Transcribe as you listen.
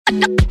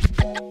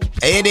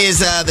It is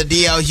the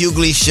DL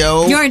Hughley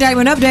Show. Your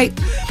indictment update.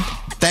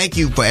 Thank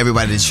you for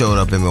everybody that showed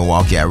up in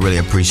Milwaukee. I really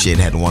appreciate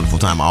it. Had a wonderful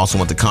time. I also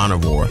went to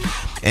Carnivore.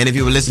 And if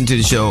you were listening to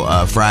the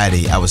show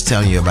Friday, I was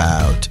telling you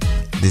about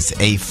this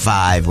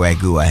A5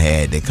 Wagyu I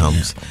had that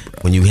comes,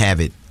 when you have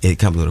it, it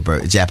comes with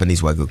a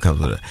Japanese Wagyu comes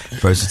with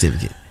a birth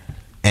certificate.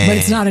 And but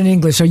it's not in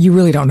English, so you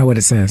really don't know what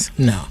it says.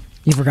 No.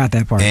 You forgot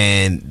that part.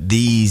 And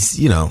these,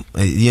 you know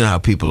how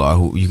people are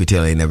who you could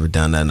tell they never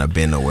done nothing or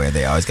been nowhere.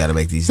 They always got to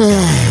make these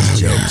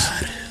jokes.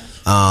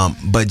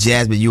 But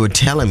Jasmine, you were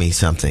telling me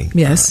something.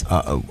 Yes.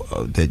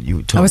 That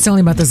you told I was telling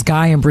you about this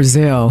guy in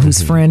Brazil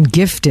whose friend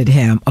gifted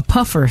him a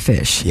puffer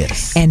fish.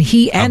 Yes. And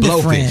he and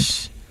a friend.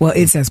 Blowfish. Well,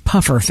 it says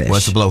puffer fish.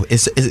 What's a blow?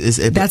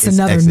 That's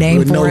another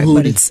name for it,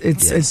 but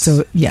it's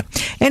so yeah.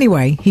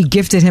 Anyway, he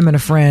gifted him and a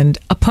friend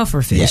a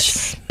puffer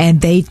fish,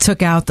 and they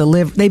took out the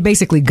liver. They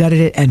basically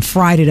gutted it and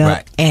fried it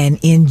up and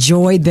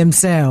enjoyed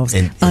themselves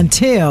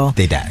until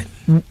they died.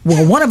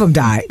 Well, one of them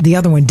died, the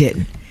other one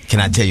didn't. Can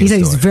I tell you? He said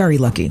he's very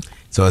lucky.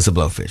 So it's a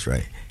blowfish,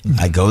 right?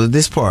 I go to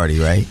this party,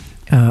 right,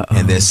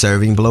 and they're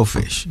serving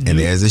blowfish, and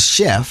there's a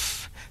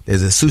chef.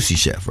 There's a sushi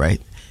chef,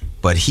 right?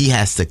 But he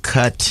has to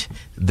cut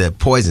the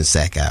poison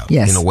sac out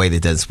in a way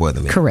that doesn't spoil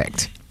the meat.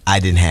 Correct. I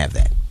didn't have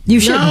that. You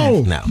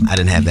shouldn't. No, I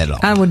didn't have that at all.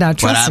 I would not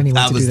trust anyone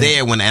I was to do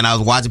there that. and I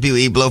was watching people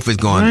eat blowfish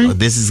going, oh,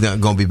 this is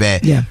going to be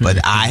bad. Yeah. But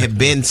I have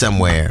been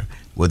somewhere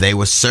where they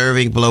were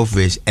serving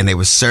blowfish and they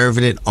were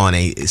serving it on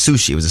a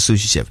sushi. It was a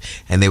sushi chef.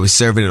 And they were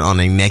serving it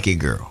on a naked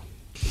girl.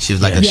 She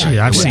was like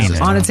I've seen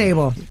it on a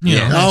table.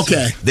 Yeah.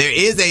 Okay. There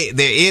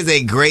is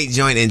a great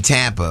joint in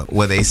Tampa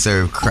where they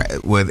serve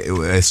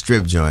a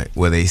strip joint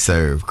where they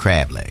serve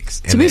crab legs.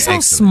 To be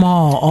so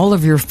small, all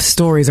of your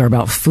stories are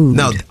about food.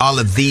 No, all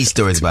of these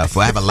stories about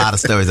food. I have a lot of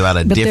stories about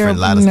a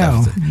lot of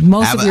stuff.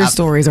 Most of your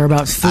stories are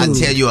about food. I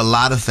tell you a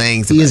lot of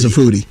things. He is a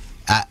foodie.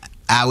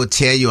 I would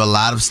tell you a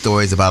lot of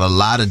stories about a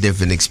lot of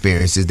different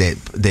experiences that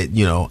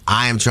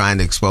I am trying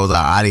to expose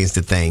our audience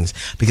to things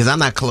because I'm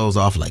not closed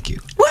off like you.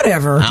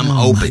 Whatever. I'm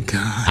open.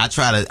 I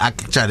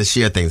try to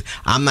share things.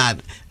 I'm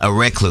not a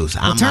recluse.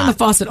 Turn the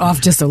faucet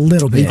off just a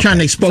little bit. You're trying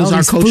to expose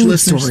our coach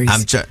listeners.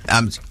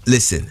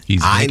 Listen.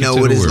 I know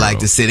what it's like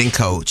to sit and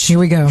coach. Here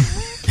we go.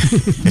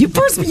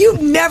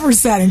 You've never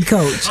sat and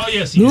coached. Oh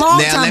yes. Now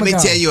let me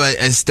tell you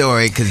a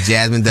story because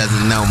Jasmine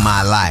doesn't know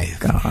my life.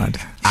 God.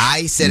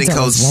 I sat and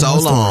coached so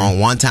long.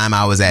 One time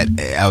I was at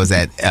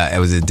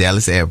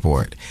Dallas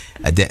Airport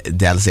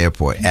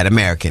at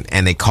American,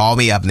 and they called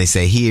me up and they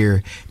said,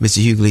 "Here,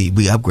 Mr. Hughley,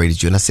 we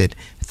upgraded you." And I said,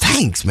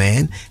 "Thanks,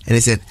 man." And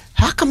they said,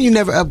 "How come you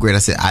never upgrade?" I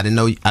said, "I didn't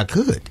know I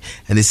could."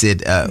 And they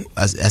said, I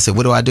said,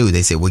 "What do I do?"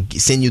 They said, "We'll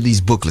send you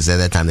these booklets." At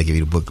that time, they give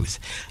you the booklets,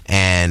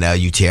 and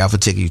you tear off a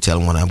ticket. You tell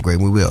them want to upgrade,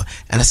 we will.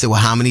 And I said, "Well,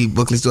 how many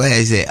booklets do I have?"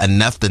 He said,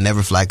 "Enough to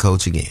never fly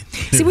coach again."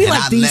 See, we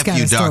like these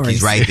kind of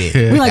stories. Right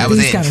there. We like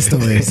these kind of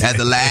stories. That's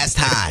the last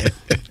time.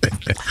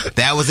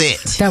 That was it.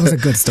 That was a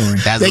good story.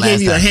 They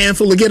gave you a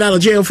handful of get out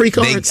of jail free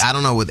cards. I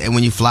don't know. And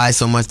when you fly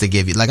so much, they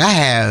give you, like, I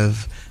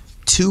have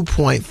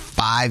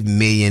 2.5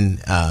 million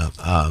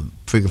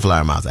frequent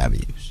flyer miles I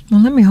haven't used.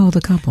 Well, let me hold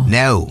a couple.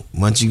 No,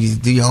 once you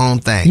do your own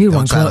thing. You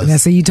weren't closed. Now,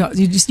 so you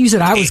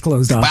said I was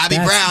closed off. Bobby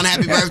Brown,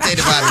 happy birthday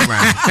to Bobby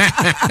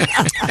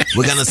Brown.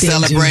 We're gonna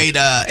celebrate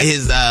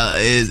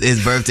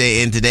his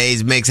birthday in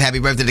today's mix. Happy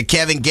birthday to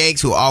Kevin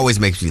Gates, who always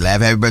makes me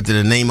laugh. Happy birthday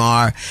to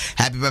Neymar.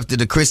 Happy birthday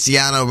to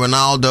Cristiano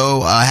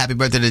Ronaldo. Happy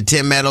birthday to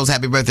Tim Meadows.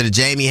 Happy birthday to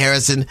Jamie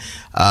Harrison,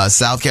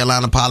 South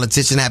Carolina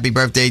politician. Happy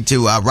birthday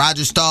to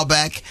Roger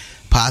Staubach,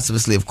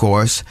 posthumously, of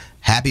course.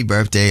 Happy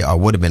birthday, or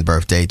would have been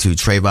birthday, to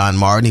Trayvon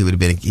Martin. He would have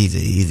been,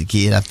 he's a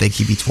kid. I think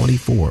he'd be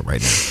 24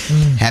 right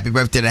now. Happy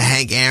birthday to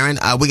Hank Aaron.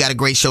 We got a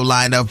great show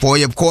lined up for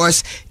you, of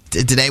course.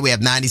 Today we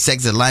have 90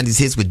 seconds of 90s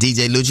hits with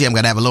DJ Lucci. I'm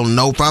going to have a little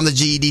note from the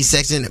GED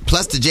section,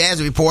 plus the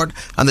Jazz Report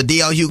on the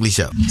DL Hughley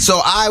Show. So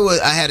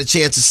I had a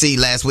chance to see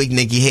last week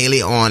Nikki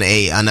Haley on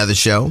another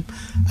show,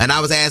 and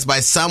I was asked by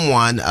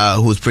someone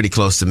who was pretty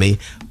close to me,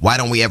 why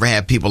don't we ever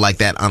have people like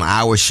that on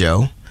our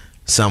show?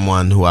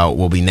 Someone who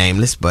will be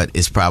nameless, but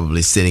is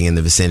probably sitting in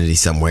the vicinity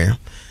somewhere.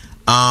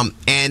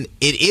 And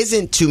it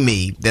isn't to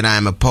me that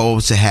I'm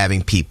opposed to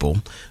having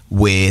people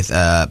with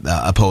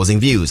opposing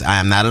views. I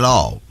am not at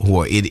all.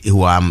 Who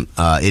I'm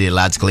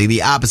ideologically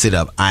the opposite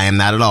of. I am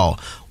not at all.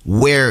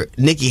 Where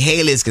Nikki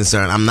Haley is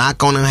concerned, I'm not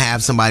going to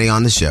have somebody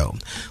on the show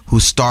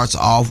who starts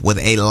off with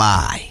a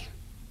lie.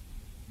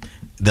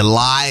 The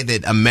lie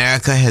that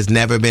America has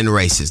never been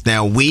racist.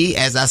 Now, we,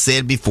 as I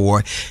said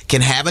before,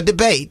 can have a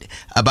debate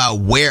about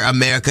where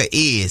America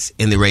is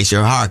in the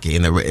racial hierarchy,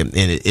 in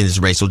its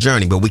racial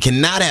journey, but we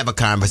cannot have a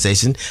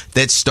conversation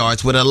that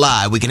starts with a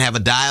lie. We can have a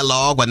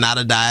dialogue, but not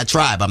a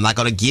diatribe. I'm not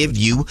going to give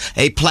you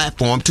a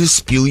platform to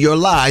spew your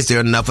lies. There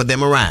are enough of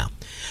them around.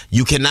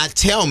 You cannot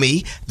tell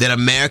me that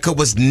America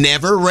was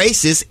never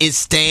racist.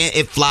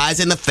 It flies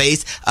in the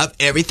face of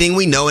everything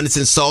we know, and it's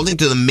insulting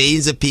to the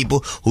millions of people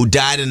who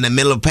died in the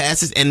Middle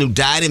Passage and who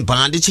died in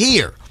bondage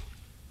here.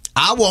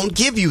 I won't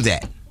give you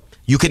that.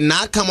 You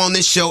cannot come on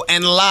this show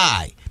and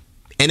lie.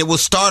 And it will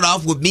start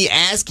off with me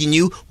asking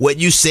you what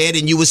you said,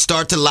 and you would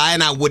start to lie,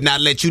 and I would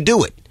not let you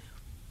do it.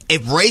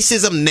 if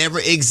racism never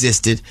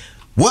existed,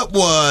 what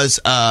was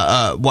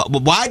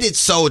why did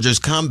soldiers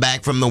come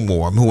back from the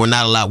war who were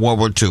not allowed World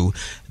War II?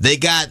 They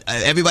got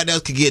everybody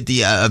else could get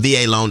the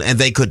VA loan and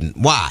they couldn't.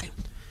 Why?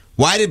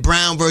 Why did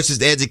Brown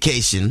versus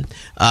education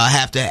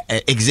have to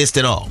exist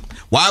at all?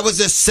 Why was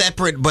it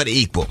separate but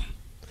equal?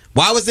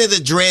 Why was there the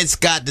Dred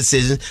Scott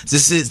decision?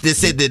 This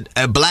said that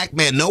a black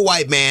man, no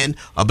white man,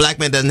 a black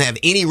man doesn't have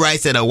any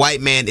rights that a white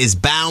man is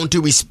bound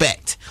to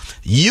respect.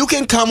 You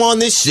can come on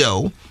this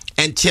show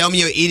and tell me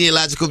your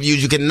ideological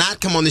views. You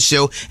cannot come on the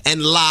show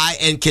and lie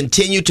and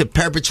continue to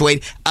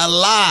perpetuate a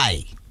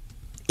lie.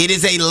 It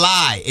is a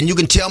lie. And you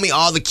can tell me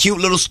all the cute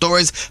little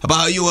stories about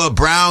how you were a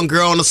brown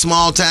girl in a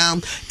small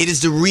town. It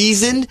is the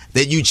reason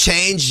that you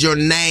changed your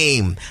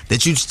name,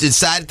 that you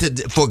decided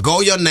to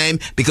forego your name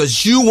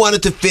because you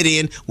wanted to fit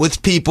in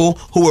with people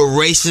who were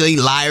racially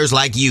liars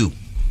like you.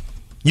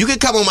 You can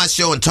come on my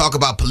show and talk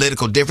about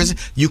political differences.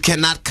 You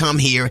cannot come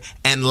here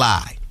and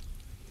lie.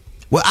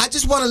 Well, I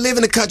just want to live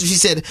in a country. She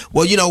said,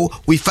 well, you know,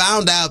 we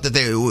found out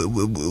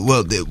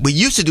that we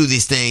used to do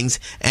these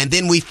things and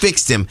then we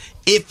fixed them.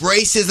 If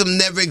racism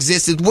never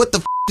existed, what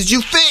the did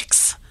you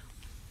fix?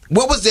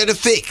 What was there to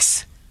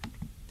fix?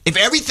 If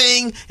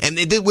everything, and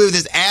we were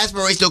this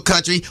aspirational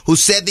country who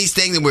said these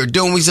things and we're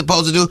doing what we're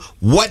supposed to do,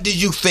 what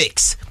did you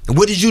fix?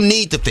 What did you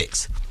need to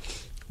fix?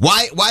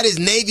 Why does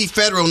Navy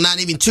Federal, not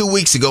even 2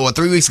 weeks ago or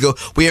 3 weeks ago,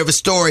 we have a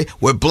story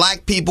where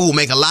black people who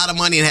make a lot of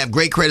money and have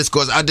great credit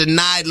scores are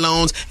denied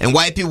loans, and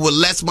white people with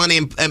less money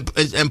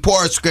and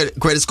poorer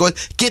credit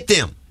scores get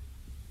them?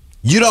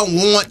 You don't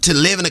want to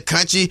live in a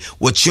country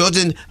where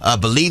children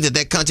believe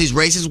that country's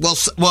racist?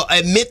 Well,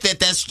 admit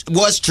that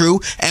was true,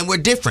 and we're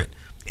different.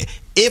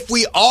 If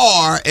we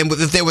are, and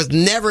if there was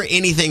never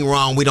anything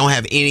wrong, we don't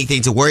have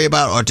anything to worry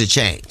about or to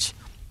change.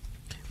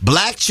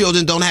 Black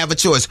children don't have a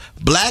choice.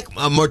 Black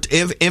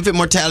infant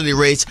mortality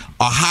rates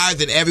are higher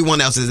than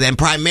everyone else's, and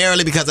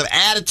primarily because of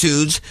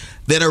attitudes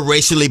that are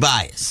racially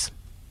biased.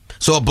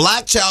 So a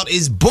black child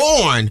is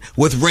born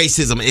with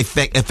racism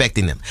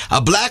affecting them. A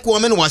black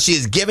woman, while she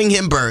is giving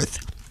him birth,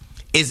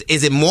 is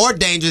in more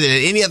danger than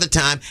at any other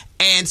time,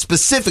 and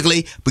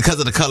specifically because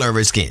of the color of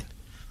her skin.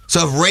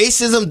 So if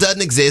racism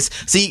doesn't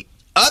exist, see,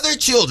 other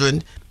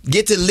children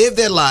get to live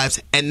their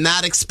lives and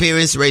not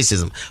experience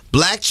racism.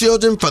 Black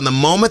children, from the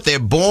moment they're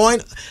born,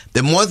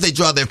 the moment they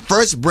draw their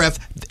first breath,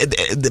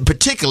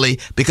 particularly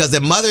because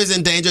their mother is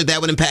in danger, that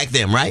would impact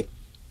them, right?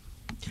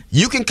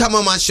 You can come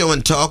on my show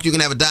and talk. You can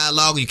have a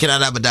dialogue. You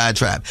cannot have a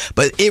diatribe.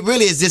 But it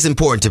really is this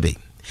important to me.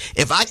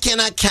 If I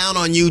cannot count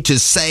on you to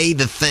say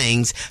the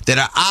things that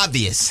are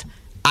obvious,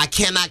 I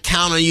cannot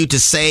count on you to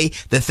say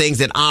the things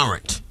that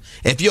aren't.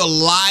 If you'll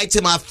lie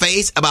to my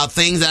face about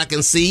things that I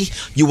can see,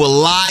 you will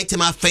lie to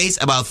my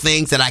face about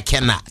things that I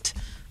cannot.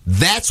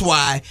 That's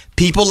why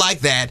people like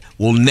that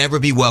will never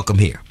be welcome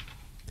here.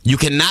 You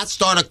cannot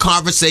start a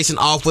conversation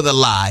off with a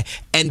lie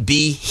and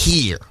be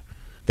here.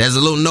 There's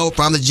a little note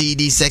from the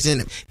GED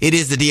section. It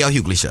is the D.L.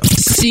 Hughley Show.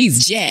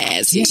 She's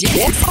jazz. She's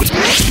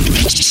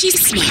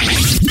smart.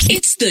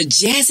 It's the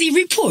Jazzy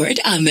Report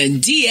on the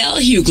D.L.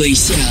 Hughley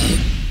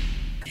Show.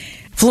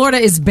 Florida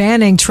is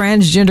banning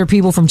transgender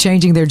people from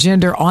changing their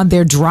gender on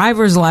their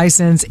driver's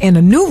license in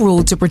a new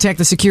rule to protect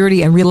the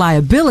security and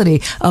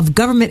reliability of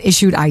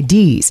government-issued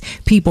IDs.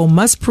 People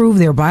must prove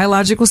their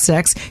biological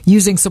sex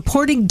using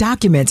supporting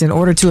documents in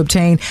order to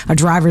obtain a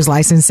driver's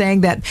license,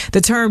 saying that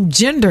the term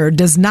gender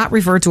does not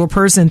refer to a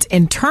person's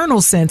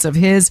internal sense of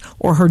his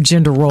or her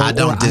gender role. I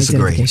don't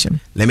disagree.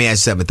 Let me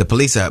ask you something. If the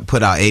police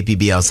put out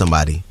APB on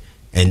somebody,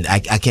 and I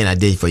can't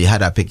identify you, how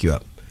do I pick you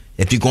up?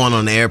 If you're going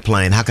on an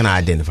airplane, how can I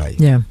identify you?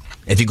 Yeah.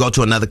 If you go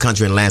to another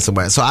country and land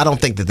somewhere. So I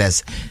don't think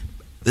that's...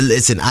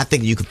 Listen, I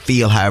think you can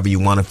feel however you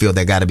want to feel.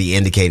 There got to be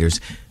indicators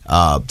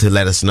to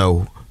let us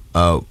know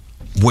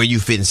where you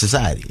fit in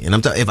society. And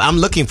if I'm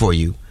looking for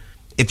you,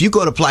 if you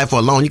go to apply for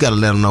a loan, you got to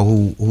let them know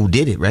who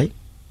did it, right?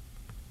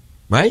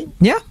 Right?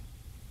 Yeah.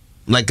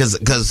 Like,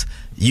 because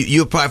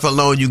you apply for a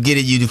loan, you get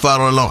it, you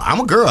follow a loan. I'm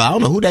a girl. I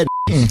don't know who that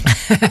is.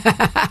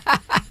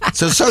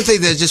 So certain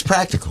things that are just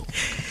practical.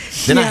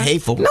 They're not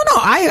hateful. No,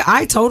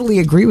 I totally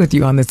agree with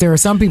you on this. There are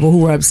some people who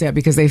were upset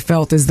because they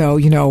felt as though,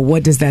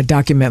 what does that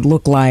document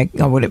look like?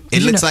 Or what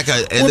it looks like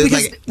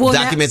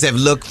documents have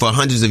looked for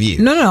hundreds of years.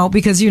 No,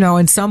 because,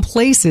 in some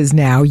places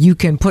now you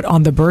can put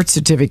on the birth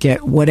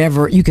certificate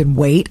whatever. You can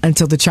wait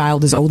until the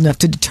child is old enough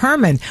to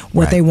determine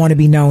what they want to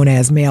be known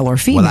as, male or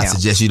female. Well, I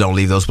suggest you don't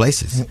leave those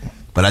places.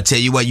 But I tell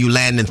you what, you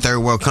land in third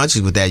world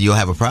countries with that, you'll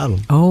have a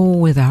problem. Oh,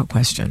 without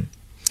question.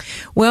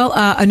 Well,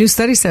 a new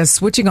study says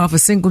switching off a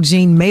single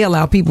gene may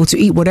allow people to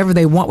eat whatever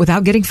they want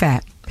without getting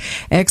fat.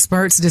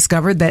 Experts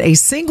discovered that a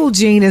single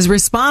gene is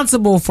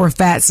responsible for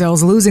fat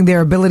cells losing their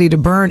ability to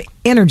burn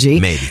energy.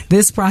 Maybe.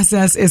 This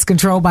process is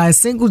controlled by a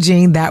single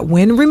gene that,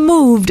 when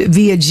removed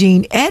via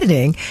gene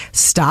editing,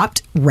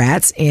 stopped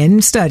rats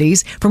in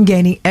studies from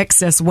gaining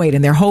excess weight.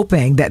 And they're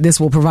hoping that this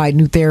will provide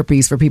new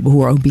therapies for people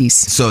who are obese.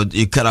 So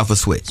you cut off a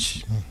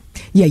switch.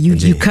 Yeah,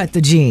 you cut the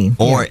gene.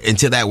 Or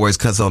until that works,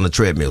 cuts on the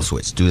treadmill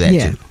switch. Do that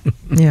too.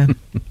 Yeah.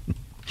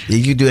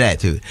 You do that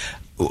too.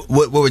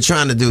 what we're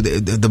trying to do,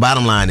 the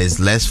bottom line is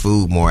less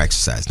food, more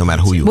exercise, no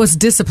matter who you are. What's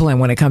discipline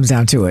when it comes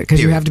down to it?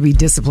 Because you have to be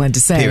disciplined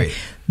to say,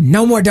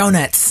 no more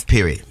donuts.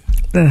 Period.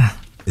 Ugh.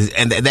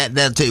 And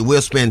that'll tell you,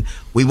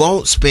 we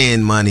won't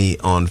spend money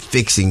on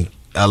fixing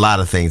a lot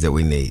of things that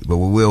we need, but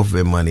we will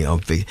spend money on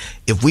fixing.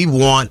 If we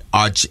want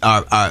our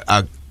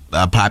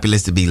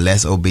populace to be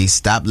less obese,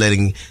 stop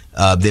letting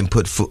them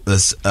put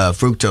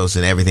fructose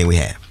in everything we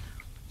have.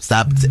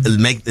 Stop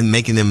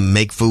making them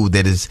make food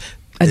that is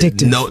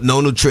addictive. No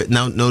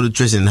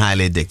nutrition and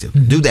highly addictive.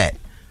 Mm-hmm. Do that.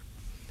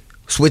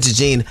 Switch the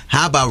gene.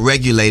 How about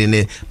regulating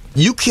it?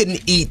 You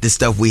couldn't eat the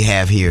stuff we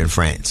have here in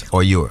France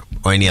or Europe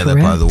or any other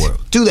part of the world.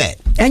 Do that.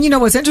 And you know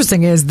what's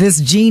interesting is this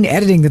gene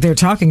editing that they're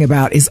talking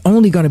about is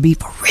only going to be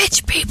for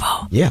rich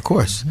people. Yeah, of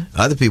course.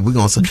 Other people, we're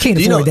going to... You can't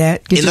afford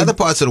that. In other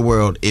parts of the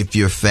world, if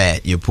you're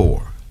fat, you're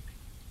poor.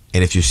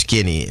 And if you're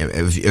skinny,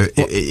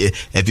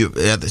 if you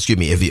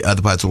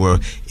other parts of the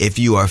world, if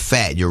you are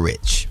fat, you're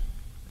rich.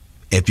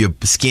 If you're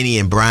skinny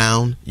and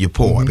brown, you're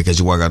poor because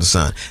you work out the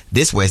sun.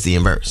 This way, it's the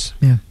inverse.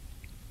 Yeah.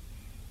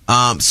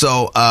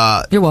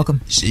 You're welcome.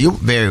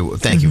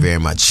 Thank you very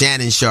much.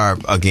 Shannon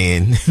Sharp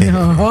again. He said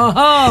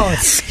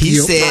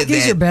that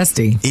he's your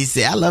bestie. He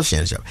said, I love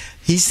Shannon Sharp.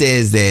 He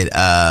says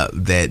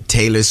that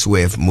Taylor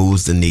Swift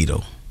moves the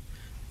needle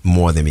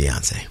more than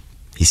Beyonce.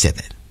 He said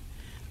that.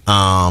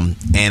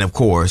 And of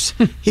course,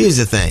 here's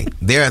the thing.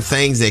 There are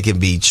things that can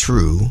be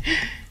true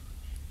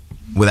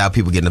without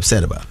people getting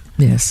upset about it.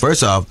 Yes.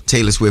 First off,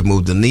 Taylor Swift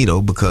moved the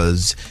needle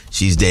because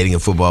she's dating a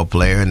football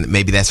player, and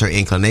maybe that's her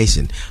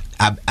inclination.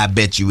 I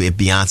bet you if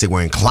Beyonce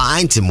were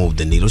inclined to move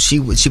the needle, she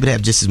would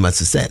have just as much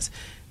success.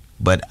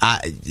 But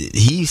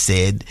he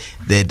said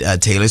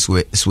that Taylor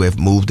Swift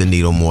moved the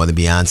needle more than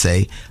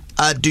Beyonce.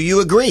 Do you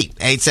agree?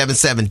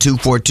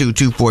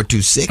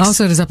 877-242-2426.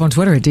 Also, it is up on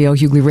Twitter at DL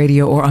Hughley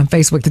Radio or on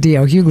Facebook, The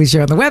DL Hughley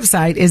Show. The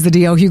website is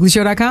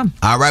thedlhughley.com.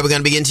 All right, we're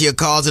going to begin to your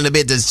calls in a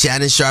bit. Does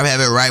Shannon Sharp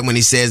have it right when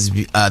he says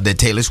that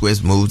Taylor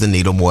Swift moves the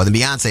needle more than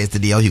Beyonce? It's The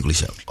DL Hughley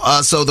Show.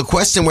 So the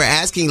question we're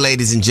asking,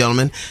 ladies and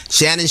gentlemen,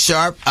 Shannon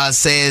Sharp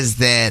says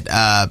that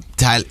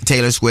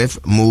Taylor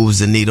Swift moves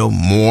the needle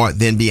more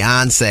than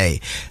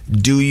Beyonce.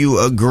 Do you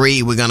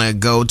agree? We're going to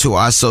go to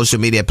our social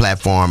media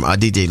platform.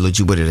 DJ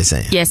Lucci, what are they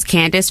saying? Yes,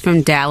 Candace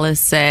from Dallas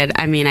said,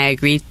 I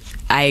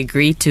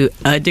agree to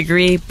a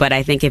degree, but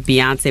I think if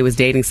Beyonce was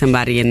dating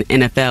somebody in the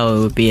NFL, it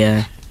would be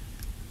a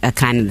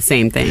kind of the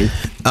same thing.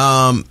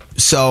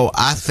 So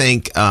I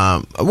think,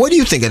 what do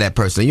you think of that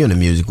person? You're in the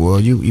music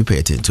world. You pay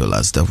attention to a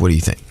lot of stuff. What do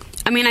you think?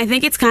 I mean, I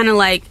think it's kind of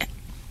like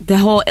the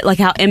whole, like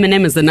how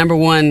Eminem is the number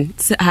one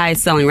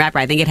highest selling rapper.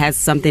 I think it has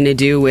something to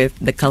do with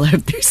the color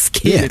of their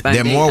skin. Yeah,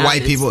 there are more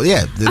white people.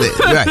 Yeah,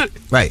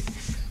 right.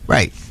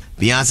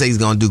 Beyonce's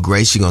going to do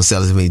great. She's going to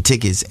sell as many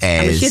tickets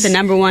as... she's the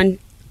number one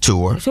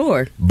tour.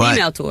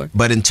 Female tour.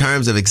 But in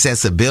terms of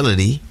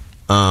accessibility,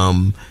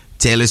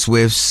 Taylor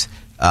Swift's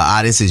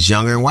audience is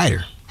younger and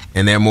whiter.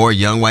 And there are more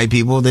young white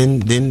people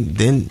than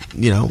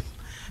the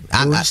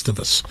rest of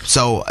us.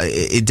 So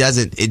it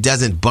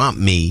doesn't bump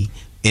me,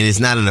 and it's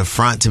not an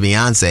affront to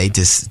Beyonce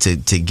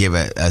to give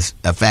a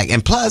fact.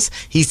 And plus,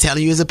 he's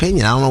telling you his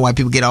opinion. I don't know why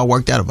people get all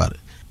worked out about it.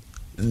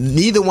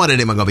 Neither one of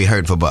them are going to be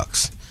hurting for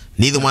bucks.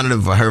 Neither one of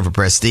them for her for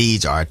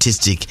prestige or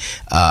artistic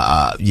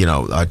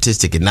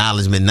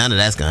acknowledgement. None of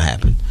that's going to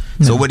happen.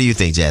 No. So what do you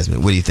think,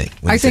 Jasmine? What do you think?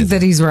 I think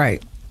that he's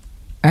right.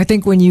 I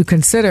think when you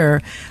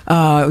consider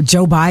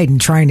Joe Biden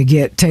trying to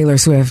get Taylor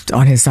Swift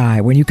on his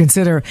side, when you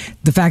consider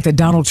the fact that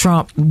Donald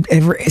Trump,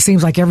 it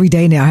seems like every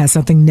day now has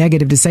something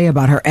negative to say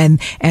about her,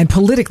 and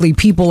politically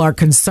people are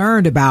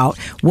concerned about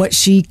what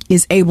she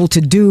is able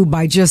to do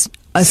by just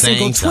a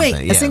single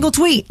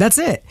tweet. That's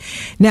it.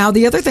 Now,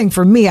 the other thing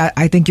for me,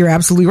 I think you're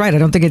absolutely right. I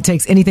don't think it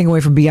takes anything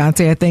away from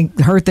Beyonce. I think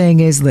her thing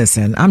is,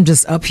 listen, I'm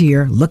just up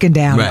here looking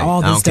down at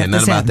all this stuff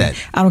that's happening.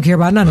 I don't care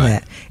about none of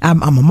that.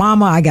 I'm a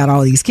mama. I got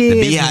all these kids.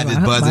 The Beehive is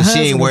buzzing.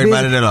 She ain't worried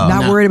about it at all.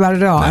 Not worried about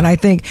it at all. No. And I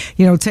think,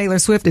 Taylor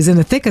Swift is in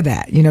the thick of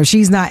that.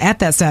 She's not at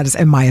that status,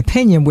 in my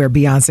opinion, where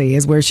Beyonce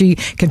is, where she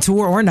can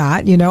tour or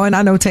not, and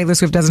I know Taylor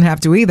Swift doesn't have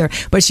to either,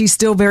 but she's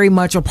still very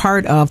much a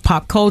part of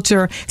pop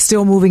culture,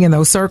 still moving in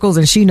those circles,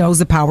 and she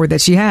knows the power that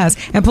she has,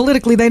 and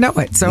politically they know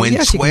it. So when 8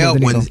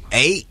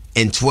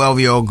 and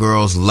 12-year-old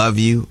girls love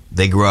you,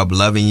 they grow up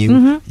loving you.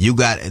 Mm-hmm. You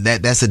got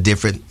that. That's a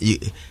different.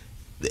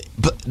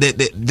 But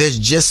there's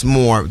just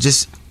more.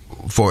 Just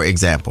for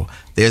example,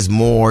 there's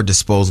more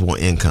disposable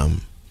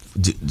income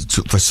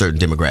for certain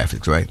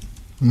demographics, right?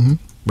 Mm-hmm.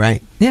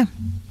 Right. Yeah.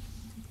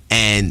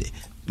 And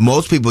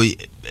most people,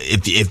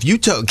 if you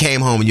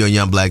came home and you're a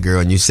young black girl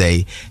and you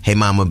say, "Hey,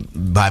 mama,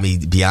 buy me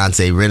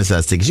Beyonce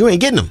Renaissance tickets," you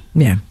ain't getting them.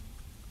 Yeah.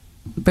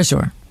 For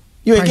sure.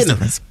 You ain't getting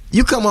them.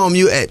 You come home,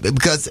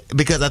 because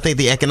I think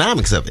the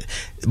economics of it.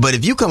 But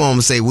if you come home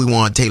and say we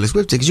want Taylor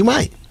Swift tickets, you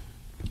might.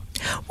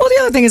 Well, the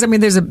other thing is,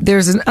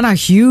 there's not a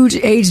huge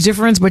age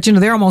difference, but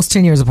they're almost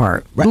 10 years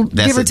apart. Right.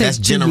 That's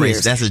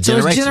generation. That's a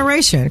generation. So it's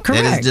generation.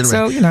 Correct. That is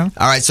generation. So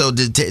All right. So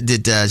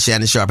did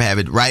Shannon Sharp have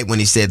it right when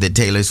he said that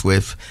Taylor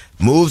Swift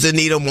moves the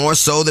needle more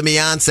so than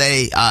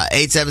Beyonce?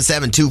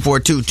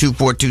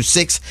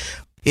 877-242-2426.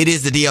 It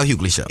is the DL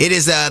Hughley Show. It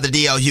is the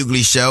DL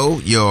Hughley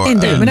Show. Your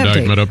Indictment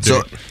update.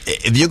 So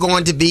if you're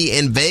going to be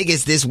in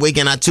Vegas this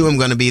weekend, I too am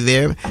going to be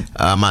there.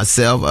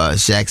 Myself,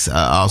 Shaq's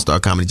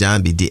All-Star Comedy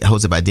John, be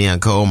hosted by Deion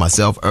Cole,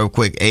 myself,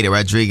 Earthquake, Ada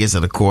Rodriguez,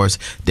 and of course,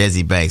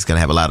 Desi Banks. Going to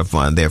have a lot of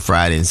fun there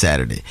Friday and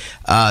Saturday.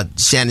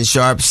 Shannon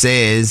Sharpe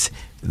says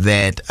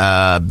that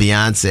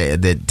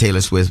that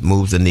Taylor Swift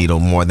moves the needle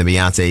more than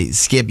Beyonce.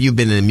 Skip, you've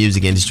been in the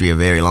music industry a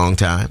very long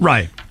time.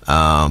 Right.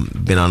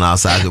 Been on all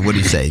sides. What do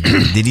you say?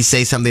 Did he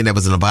say something that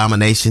was an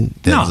abomination?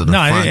 That was an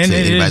affront to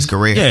anybody's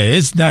career? Yeah,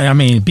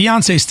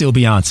 Beyonce's still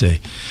Beyonce.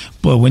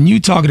 But when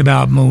you talking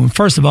about moving,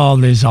 first of all,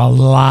 there's a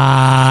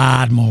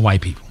lot more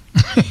white people.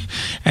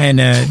 And,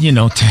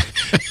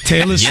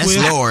 Taylor Swift.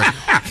 Yes, Lord.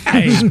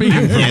 Hey,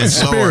 speaking from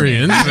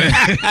experience,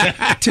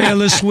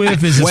 Taylor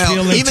Swift is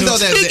appealing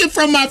speaking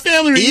from my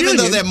family reunion. Even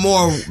though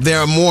there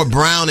are more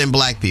brown and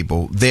black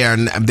people, there are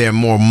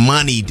more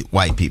moneyed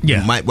white people.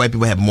 Yeah. White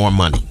people have more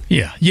money.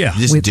 Yeah.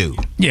 Just do.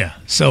 Yeah.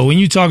 So when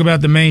you talk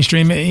about the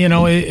mainstream,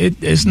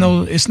 it's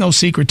no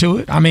secret to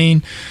it. I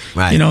mean,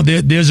 right.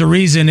 There's a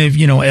reason if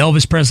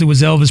Elvis Presley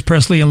was Elvis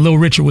Presley and Little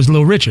Richard was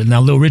Little Richard.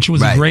 Now Little Richard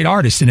was a great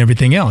artist and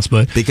everything else,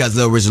 but because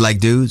Little Richard like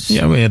dudes.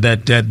 Yeah, well,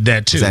 that too.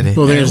 Is that it?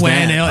 Well, there's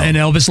that. And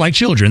Elvis like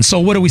children. So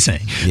what are we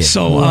saying? Yeah.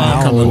 So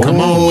come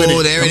on with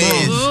it. There it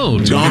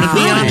is. John and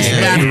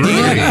Beyonce got it.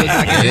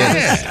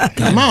 Yeah.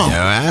 Come on.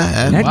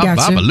 That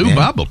got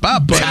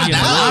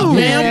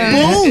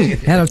you.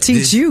 Boom. That'll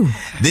teach you.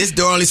 This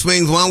door only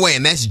swings one way,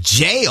 and that's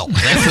jail.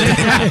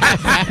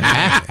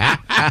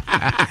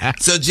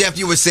 So, Jeff,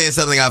 you were saying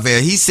something out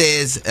there. He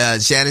says,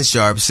 Shannon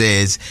Sharpe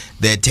says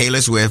that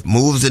Taylor Swift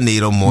moves the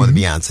needle more than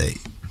Beyonce.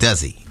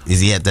 Does he? Does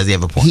he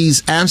have a point?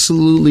 He's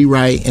absolutely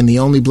right, and the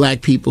only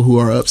black people who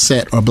are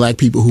upset are black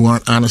people who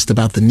aren't honest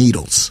about the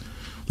needles.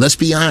 Let's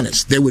be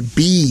honest. There would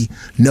be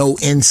no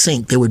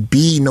NSYNC. There would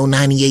be no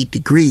 98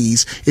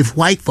 Degrees if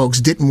white folks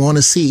didn't want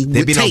to see.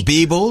 There'd be no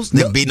Beebles.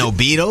 There'd be no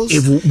Beatles.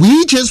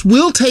 If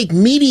we'll take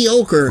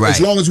mediocre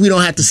as long as we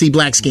don't have to see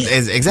black skin.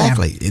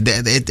 Exactly.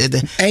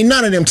 Ain't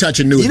none of them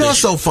touching new. You know what's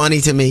so funny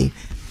to me?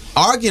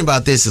 Arguing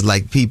about this is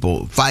like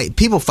people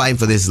fighting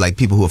for this is like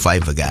people who are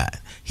fighting for God.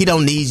 He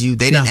don't need you.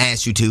 They didn't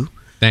ask you to.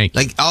 Thank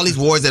you. Like all these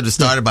wars that have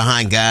started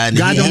behind God.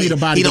 God don't need a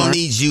bodyguard. He don't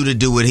need you to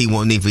do what he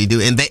won't need for you to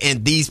do. And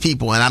these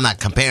people, and I'm not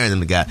comparing them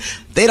to God,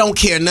 they don't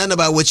care nothing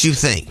about what you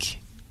think.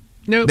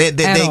 Nope.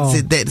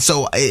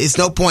 So it's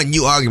no point in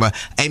you arguing about.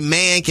 A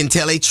man can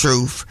tell a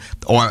truth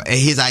or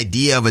his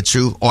idea of a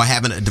truth or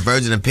having a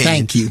divergent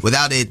opinion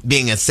without it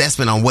being an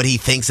assessment on what he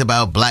thinks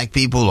about black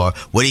people or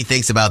what he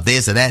thinks about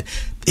this or that.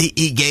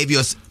 He gave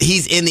you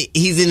he's in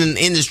an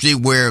industry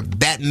where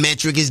that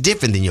metric is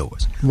different than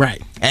yours.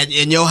 Right. And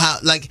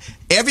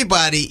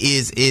everybody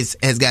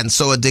has gotten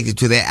so addicted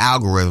to their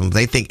algorithms.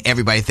 They think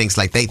everybody thinks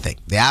like they think.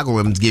 The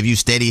algorithms give you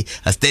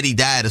a steady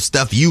diet of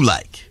stuff you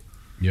like.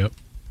 Yep.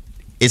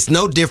 It's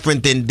no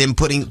different than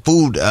putting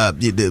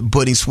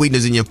putting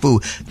sweeteners in your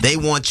food. They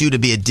want you to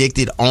be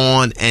addicted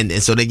on, and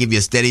so they give you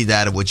a steady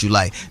diet of what you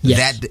like.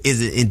 Yes. That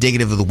is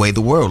indicative of the way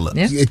the world looks.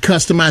 Yeah. It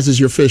customizes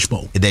your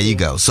fishbowl. There you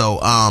go. So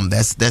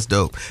that's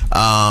dope.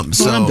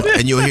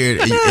 And you'll hear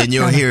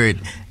it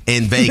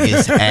in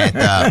Vegas at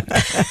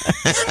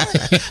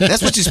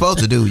that's what you're supposed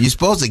to do. You're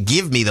supposed to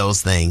give me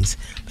those things.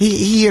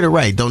 He here to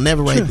write. Don't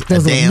never write a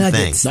damn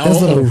thing.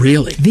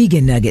 Really?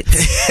 Vegan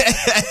nuggets.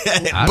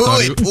 I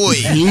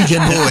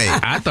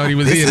thought he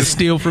was here to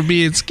steal from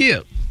me and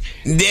Skip.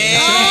 We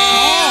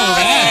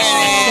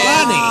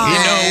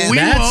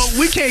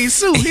can't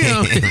sue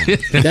him.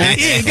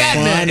 That's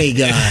funny,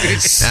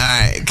 guys. All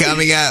right,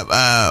 coming up,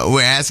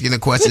 we're asking the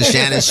question.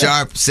 Shannon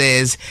Sharpe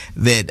says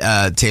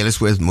that Taylor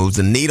Swift moves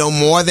the needle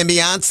more than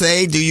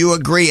Beyonce. Do you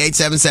agree?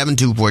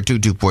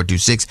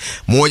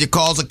 877-242-2426. More of your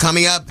calls are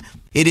coming up.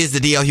 It is the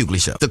DL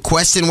Hughley Show. The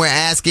question we're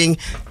asking,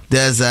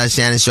 does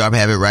Shannon Sharpe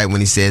have it right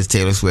when he says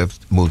Taylor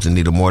Swift moves the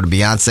needle more than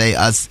Beyonce?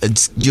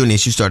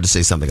 Junius, you started to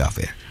say something off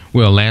there.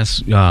 Well,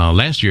 last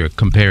year,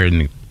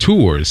 comparing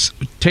tours,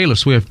 Taylor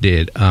Swift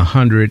did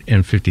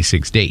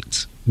 156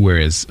 dates,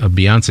 whereas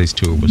Beyonce's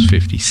tour was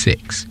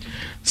 56.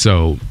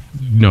 So,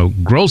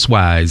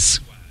 gross-wise,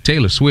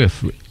 Taylor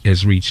Swift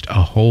has reached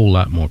a whole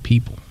lot more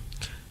people.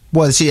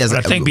 Well, she has.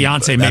 But I think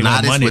Beyonce made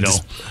more money, though.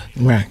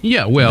 Right.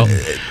 Yeah, well,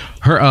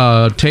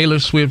 her Taylor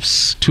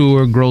Swift's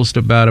tour grossed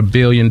about $1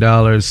 billion.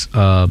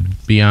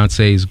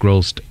 Beyonce's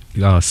grossed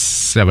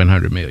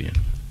 $700 million.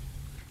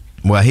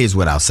 Well, here's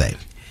what I'll say.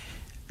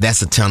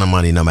 That's a ton of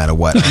money, no matter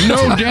what.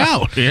 No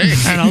doubt,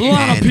 and a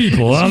lot of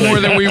people. More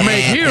than we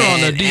make here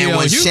on the DL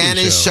when Show.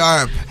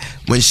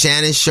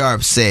 Shannon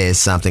Sharpe says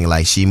something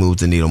like she moves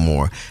the needle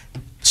more,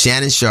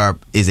 Shannon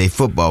Sharpe is a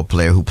football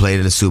player who played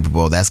in the Super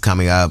Bowl. That's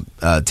coming up.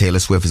 Taylor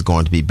Swift is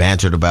going to be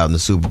bantered about in the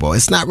Super Bowl.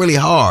 It's not really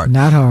hard.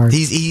 Not hard.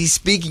 He's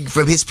speaking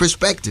from his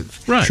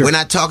perspective. Right. We're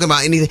not talking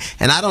about anything.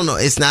 And I don't know.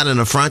 It's not an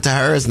affront to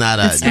her. It's not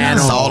an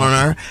assault on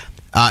her.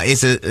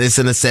 It's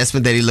an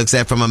assessment that he looks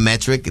at from a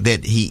metric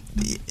that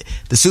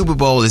the Super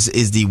Bowl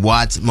is the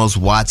most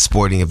watched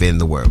sporting event in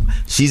the world.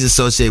 She's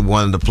associated with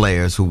one of the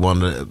players who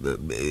won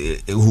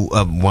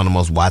one of the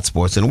most watched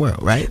sports in the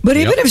world, right? But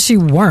even if she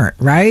weren't,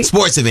 right?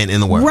 Sports event in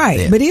the world.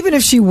 Right. Yeah. But even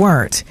if she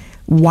weren't,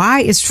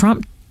 why is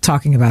Trump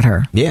talking about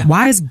her? Yeah.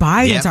 Why is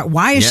Biden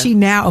why is she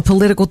now a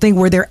political thing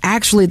where they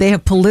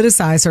have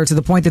politicized her to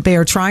the point that they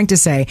are trying to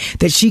say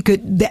that she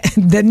could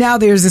that now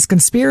there's this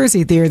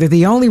conspiracy theory that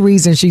the only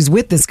reason she's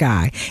with this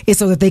guy is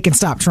so that they can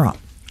stop Trump.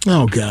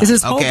 Oh God. Okay,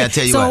 I'll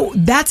tell you what. So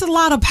that's a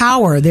lot of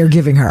power they're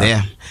giving her.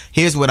 Yeah.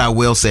 Here's what I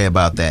will say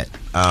about that.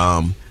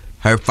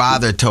 Her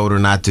father told her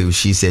not to.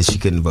 She said she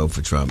couldn't vote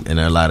for Trump, and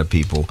there are a lot of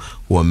people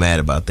who are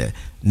mad about that.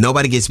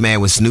 Nobody gets mad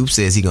when Snoop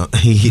says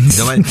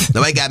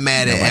nobody got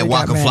mad at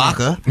Waka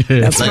Flocka.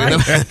 That's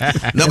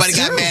right. Nobody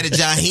got mad at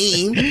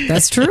Jaheim.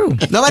 That's true.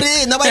 Nobody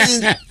did.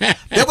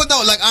 There was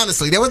no,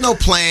 honestly, there was no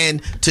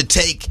plan to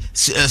take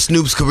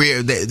Snoop's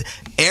career.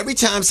 Every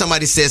time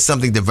somebody says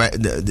something,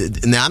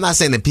 now I'm not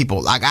saying that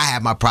people, I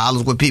have my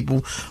problems with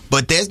people,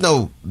 but there's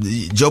no,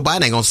 Joe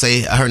Biden ain't gonna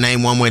say her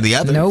name one way or the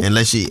other. Nope.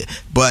 Unless she,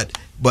 but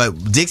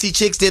Dixie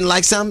Chicks didn't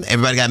like something,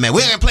 everybody got mad.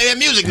 We ain't gonna play that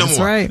music no more. That's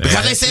right.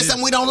 Because they said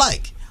something we don't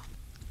like.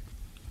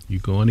 You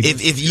going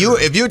against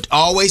if you're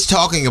always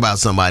talking about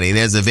somebody and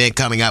there's an event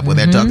coming up where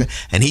they're talking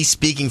and he's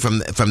speaking from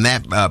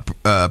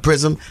that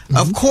prism,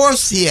 of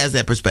course he has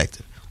that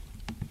perspective.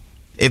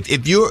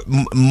 If you're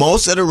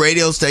most of the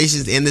radio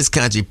stations in this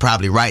country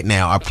probably right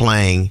now are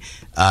playing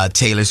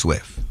Taylor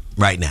Swift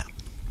right now,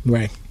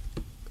 Right.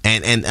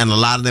 and a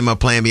lot of them are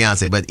playing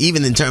Beyonce. But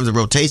even in terms of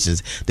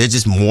rotations, there's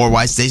just more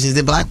white stations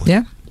than black ones.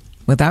 Yeah,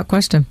 without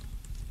question.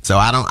 So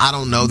I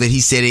don't know that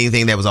he said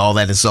anything that was all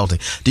that insulting.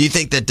 Do you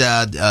think that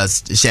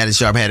Shannon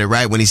Sharp had it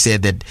right when he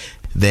said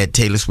that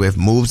Taylor Swift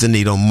moves the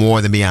needle more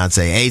than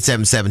Beyonce?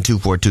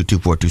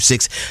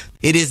 877-242-2426.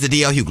 It is the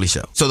DL Hughley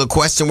Show. So the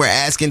question we're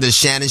asking, does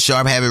Shannon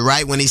Sharp have it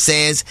right when he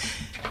says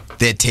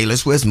that Taylor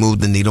Swift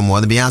moved the needle more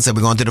than Beyonce?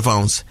 We're going to the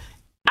phones.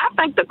 I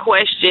think the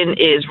question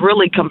is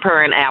really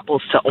comparing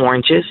apples to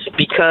oranges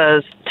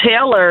because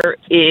Taylor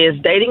is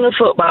dating a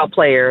football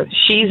player.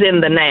 She's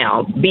in the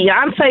now.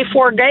 Beyonce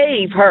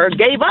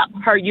gave up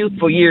her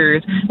youthful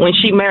years when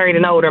she married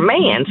an older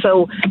man.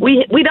 So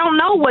we don't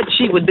know what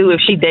she would do if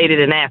she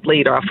dated an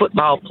athlete or a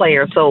football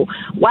player. So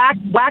why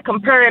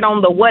compare it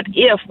on the what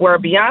if where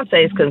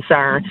Beyonce is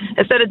concerned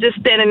instead of just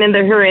standing in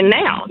the here and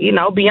now? You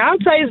know,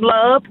 Beyonce's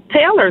love,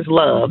 Taylor's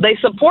love. They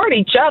support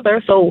each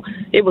other. So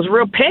it was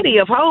real petty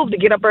of Hov to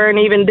get up there and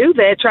even do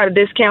that, try to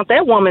discount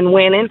that woman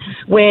winning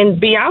when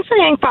Beyonce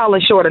ain't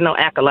falling short of no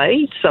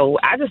accolades. So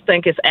I just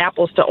think it's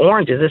apples to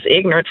oranges. It's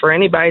ignorant for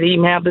anybody to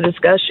even have the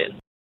discussion.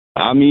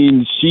 I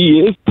mean,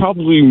 she is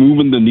probably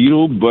moving the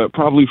needle, but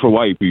probably for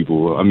white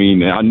people. I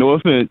mean, I no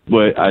offense,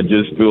 but I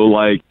just feel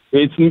like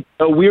it's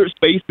a weird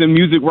space in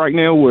music right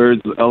now where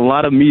it's a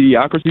lot of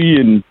mediocrity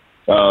and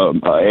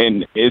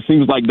it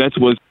seems like that's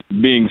what's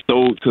being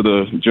sold to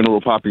the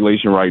general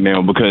population right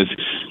now because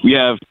we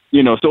have,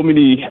 so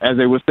many, as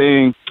they were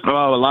saying, a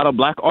lot of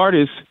black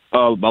artists,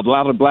 a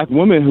lot of black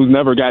women who's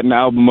never gotten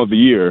album of the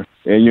year.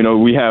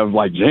 And, we have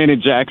like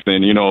Janet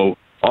Jackson, all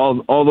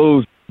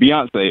those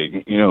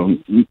Beyonce,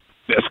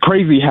 it's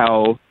crazy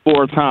how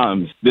 4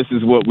 times this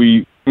is what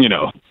we,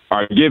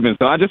 are given.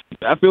 So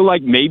I feel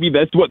like maybe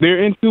that's what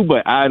they're into,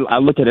 but I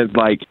look at it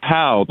like,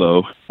 how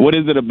though? What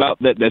is it about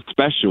that's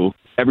special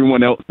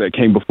everyone else that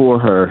came before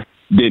her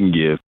didn't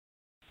give?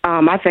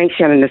 I think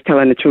Shannon is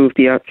telling the truth.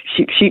 Yeah,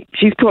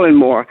 she's pulling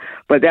more,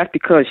 but that's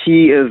because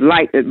she is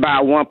liked by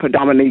one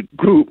predominant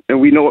group,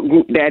 and we know what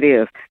group that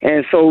is.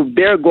 And so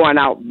they're going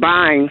out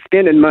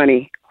spending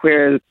money,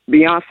 whereas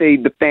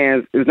Beyonce, the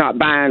fans, is not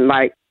buying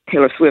like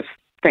Taylor Swift's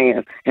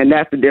fans, and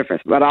that's the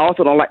difference. But I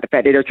also don't like the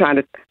fact that they're trying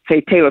to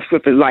say Taylor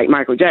Swift is like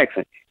Michael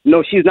Jackson.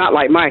 No, she's not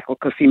like Michael,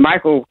 because see,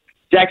 Michael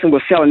Jackson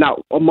was selling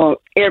out among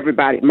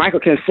everybody. Michael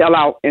can sell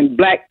out in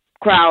black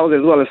crowds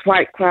as well as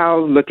white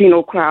crowds,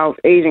 Latino crowds,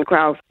 Asian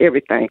crowds,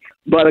 everything.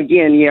 But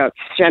again, yeah,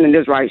 Shannon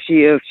is right.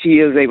 She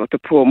is able to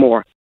pull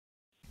more.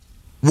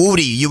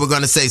 Woody, you were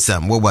going to say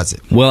something. What was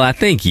it? Well, I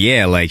think,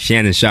 like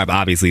Shannon Sharp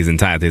obviously is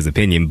entitled to his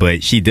opinion,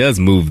 but she does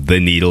move the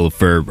needle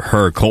for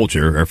her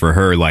culture or for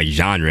her,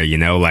 genre,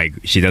 like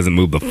she doesn't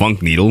move the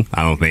funk needle,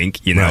 I don't think,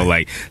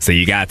 right. So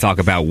you got to talk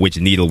about which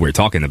needle we're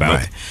talking about.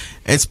 Right.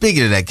 And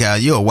speaking of that, Kyle,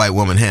 you're a white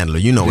woman handler.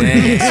 You know what it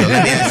means. So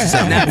let me ask you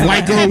something.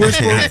 White girl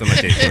whisperer? Not so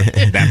much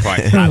that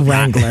part.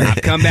 Wrangler.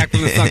 I've come back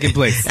from the sunken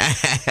place.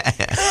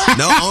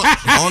 No,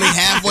 only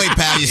halfway,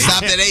 pal. You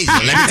stopped at Asia.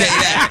 Let me tell you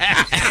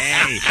that.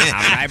 Hey,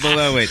 I'm right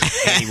below it.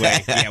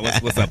 Anyway, yeah,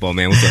 what's up, old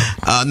man? What's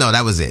up? No,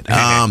 that was it.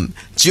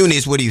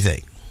 Junius, what do you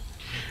think?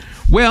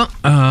 Well,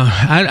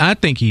 I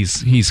think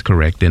he's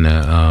correct in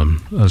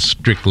a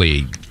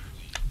strictly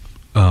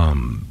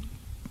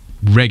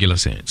regular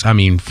sense. I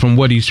mean, from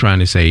what he's trying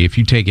to say, if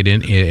you take it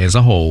in as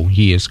a whole,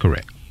 he is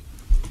correct.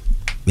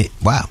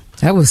 Wow.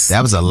 That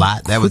was a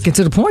lot. That was get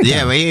to the point.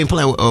 Yeah, we ain't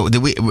playing.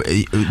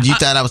 You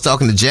thought I was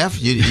talking to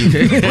Jeff? You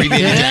abbreviated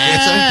your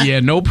answer? Yeah,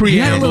 no preambles.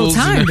 You had a little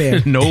time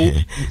there. No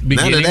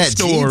beginning that.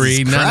 story.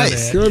 Jesus none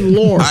Christ. of that. Good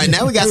Lord. All right,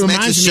 now we got some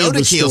extra Reminds me show of to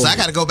the kill, so story. I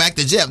got to go back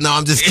to Jeff. No,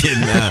 I'm just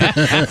kidding.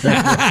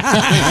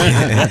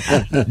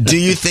 Do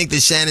you think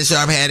that Shannon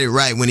Sharp had it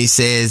right when he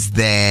says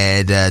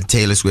that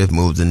Taylor Swift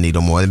moves the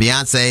needle more than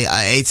Beyonce?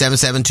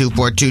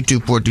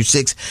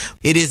 877-242-2426.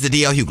 It is the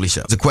DL Hughley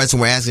Show. It's a question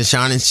we're asking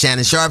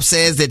Shannon Sharp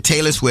says that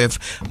Taylor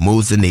Swift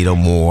moves the needle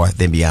more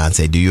than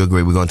Beyonce. Do you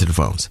agree? We're going to the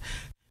phones.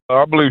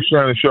 I believe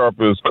Shannon Sharp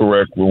is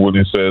correct when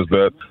he says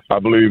that. I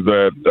believe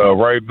that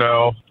right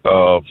now,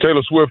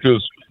 Taylor Swift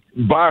is,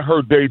 by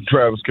her dating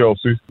Travis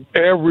Kelce,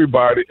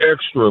 everybody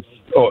extra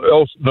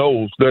else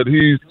knows that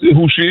he's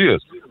who she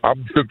is.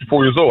 I'm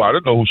 54 years old. I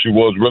didn't know who she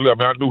was, really. I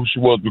mean, I knew who she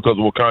was because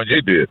of what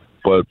Kanye did.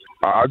 But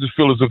I just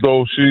feel as if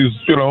though she's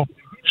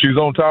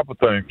on top of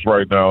things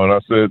right now. And I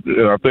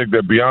think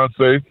that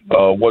Beyonce,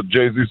 what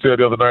Jay-Z said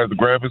the other night at the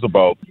Grammys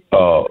about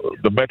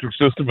the metric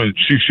system, and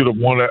she should have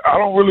won that. I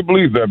don't really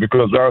believe that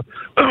because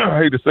I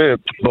hate to say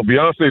it, but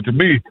Beyonce to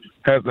me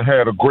hasn't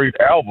had a great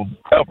album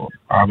ever.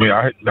 I mean,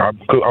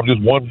 I'm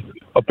just one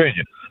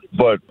opinion,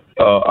 but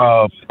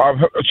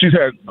she's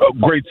had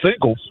great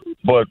singles,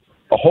 but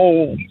a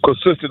whole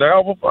consistent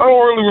album, I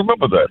don't really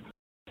remember that.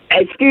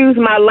 Excuse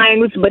my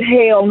language, but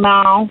hell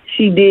no,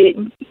 she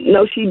didn't.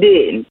 No, she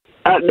didn't.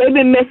 They've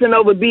been messing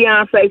over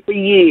Beyonce for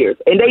years,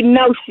 and they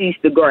know she's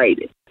the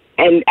greatest.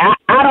 And I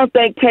don't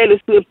think Taylor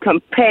Swift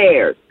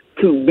compares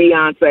to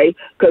Beyonce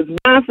because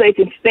Beyonce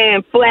can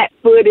stand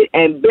flat-footed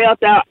and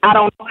belt out I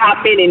don't know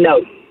how many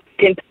notes.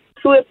 Can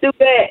Swift do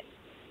that?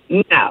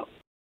 No.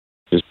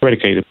 Is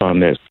predicated upon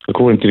this.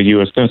 According to the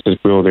U.S. Census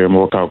Bureau, there are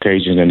more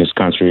Caucasians in this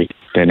country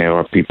than there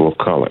are people of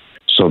color.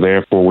 So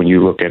therefore, when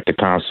you look at the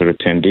concert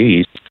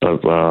attendees of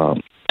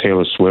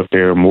Taylor Swift,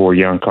 there are more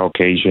young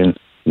Caucasian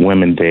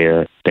women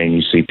there than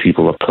you see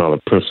people of color,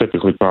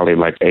 specifically probably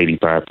like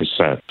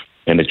 85%.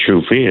 And the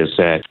truth is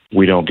that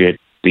we don't get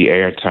the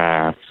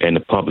airtime and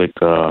the public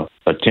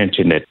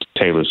attention that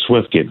Taylor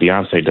Swift gets.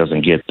 Beyonce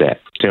doesn't get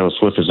that. Taylor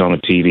Swift is on the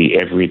TV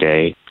every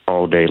day,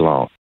 all day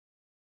long.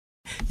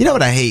 You know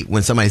what I hate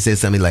when somebody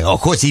says something like, "Oh,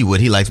 of course he would.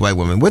 He likes white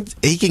women."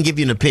 He can give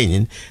you an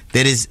opinion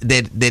that is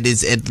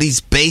at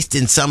least based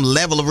in some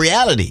level of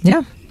reality.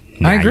 Yeah,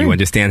 I agree. You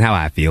understand how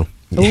I feel.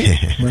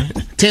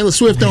 Taylor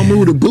Swift don't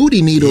move the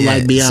booty needle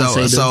like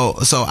Beyonce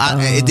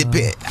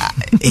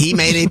he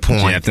made a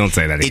point. Jeff, don't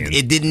say that again.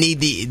 It didn't need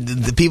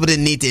the people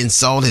didn't need to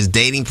insult his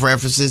dating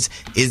preferences.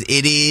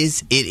 It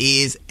is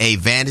a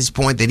vantage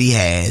point that he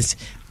has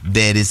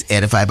that is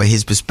edified by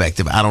his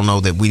perspective. I don't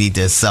know that we need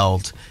to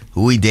insult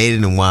who he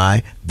dated and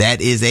why.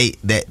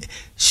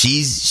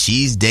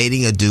 She's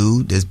dating a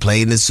dude that's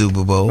playing the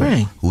Super Bowl,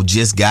 right, who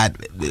just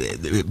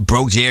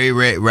broke Jerry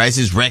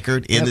Rice's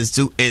record in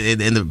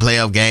the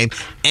playoff game,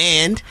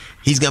 and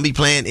he's going to be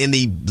playing in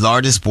the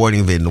largest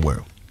sporting event in the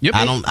world. Yep.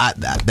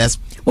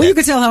 You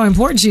can tell how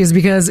important she is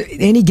because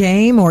any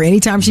game or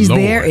anytime she's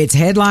there, it's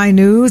headline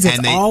news.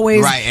 It's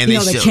always,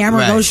 the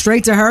camera goes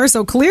straight to her.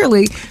 So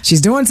clearly, she's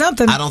doing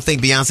something. I don't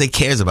think Beyonce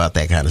cares about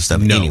that kind of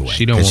stuff anyway.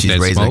 She don't want she's that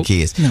raising smoke. her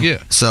kids. No.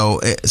 Yeah.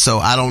 So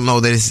I don't know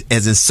that it's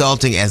as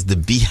insulting as the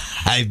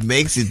Beehive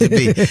makes it to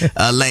be.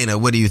 Lena,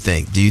 what do you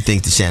think? Do you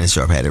think that Shannon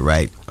Sharp had it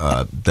right?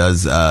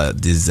 Does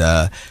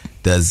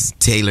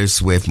Taylor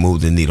Swift move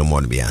the needle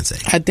more than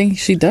Beyonce? I think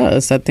she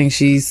does. I think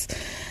she's.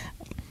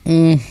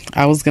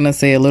 I was going to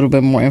say a little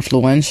bit more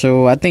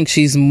influential. I think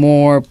she's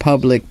more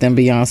public than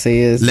Beyonce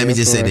is. Let me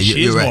just say that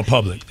you're right. More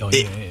public.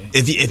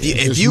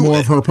 If you more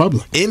of her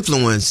public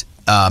influence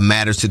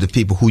matters to the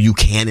people who you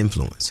can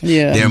influence.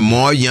 Yeah. There are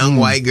more young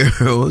white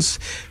girls,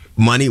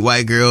 money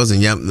white girls, and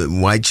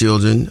young white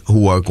children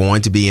who are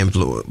going to be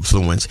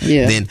influenced.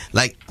 Yeah. Than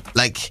like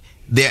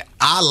there.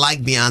 I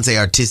like Beyonce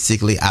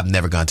artistically. I've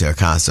never gone to her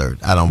concert.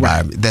 I don't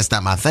buy. That's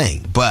not my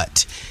thing.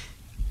 But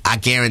I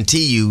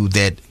guarantee you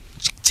that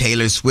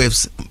Taylor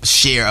Swift's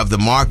share of the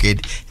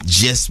market,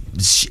 just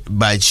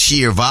by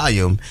sheer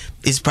volume,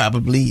 is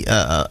probably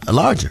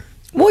larger.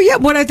 Well, yeah,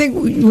 but I think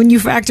when you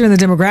factor in the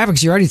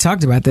demographics, you already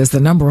talked about this, the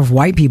number of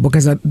white people,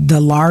 because the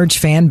large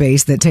fan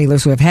base that Taylor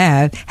Swift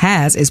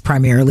has is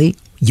primarily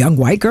young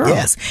white girls.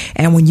 Yes.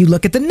 And when you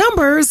look at the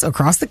numbers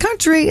across the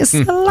country, it's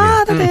a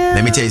lot of them.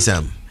 Let me tell you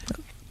something.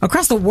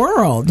 Across the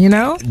world,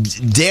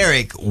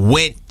 Derek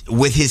went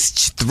with his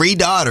 3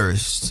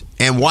 daughters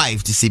and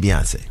wife to see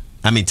Beyonce.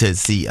 To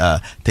see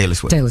Taylor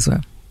Swift. He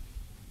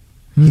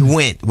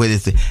went with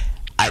his.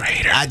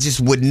 I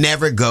just would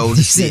never go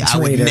to see. I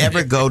would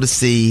never go to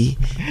see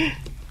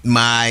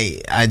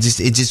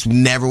it just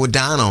never would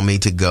dawn on me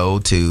to go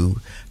to.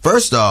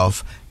 First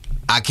off,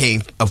 I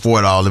can't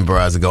afford all them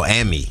bras to go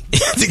and me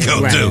to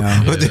go to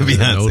Beyonce.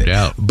 No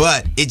doubt.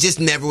 But it just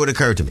never would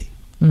occur to me.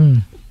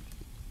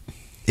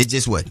 It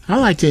just wouldn't. I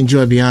like to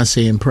enjoy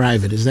Beyonce in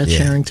private. Is that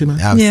sharing too much?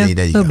 There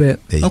you go. A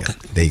bit. There you go.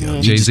 There you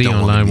go. Jay-Z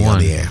on line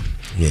 1.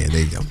 Yeah,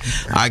 there you go.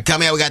 All right,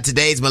 coming up, we got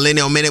today's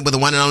Millennial Minute with the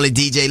one and only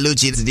DJ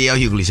Lucci. It's the DL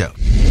Hughley Show.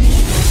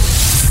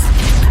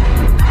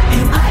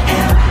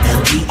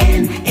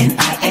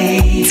 MILLENNIA.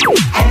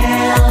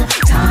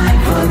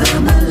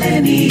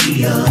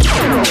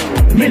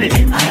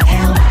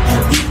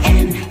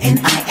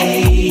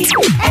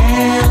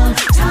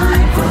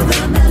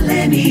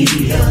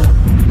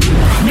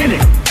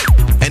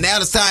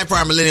 it's time for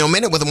our Millennial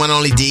Minute with the one and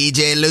only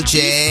DJ Luce.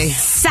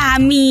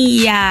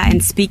 Samia.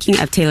 And speaking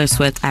of Taylor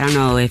Swift, I don't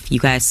know if you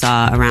guys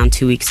saw around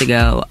 2 weeks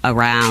ago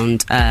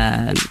around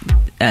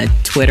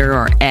Twitter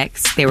or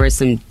X, there were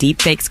some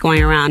deep fakes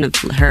going around of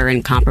her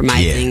and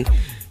compromising,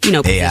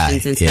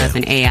 positions and stuff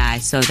in AI.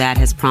 So that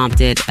has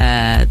prompted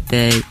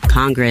the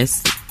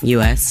Congress,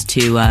 U.S.,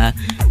 to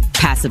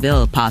pass a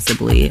bill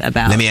possibly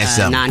about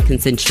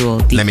non-consensual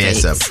deep fakes. Let me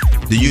ask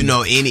something. Do you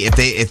know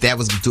if that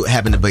was to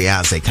happen to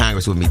Beyonce,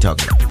 Congress wouldn't be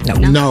talking about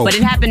it? No. But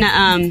it happened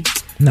to...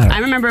 I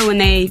remember when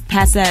they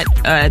passed that,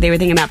 they were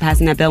thinking about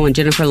passing that bill when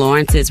Jennifer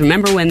Lawrence is...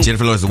 Remember when...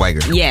 Jennifer Lawrence is the white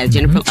girl. Yeah,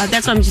 Jennifer...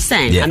 that's what I'm just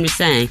saying. Yeah. I'm just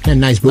saying. That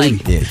nice booty.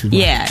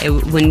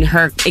 When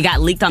it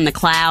got leaked on the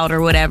cloud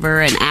or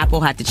whatever, and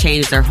Apple had to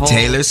change their whole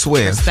Taylor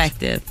Swift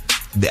perspective.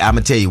 I'm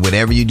going to tell you,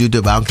 whatever you do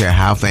to them, I don't care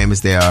how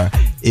famous they are,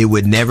 it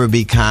would never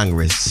be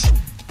Congress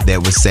that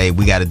would say,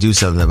 we got to do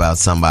something about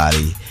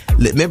somebody.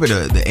 Remember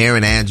the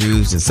Erin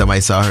Andrews and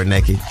somebody saw her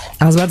naked?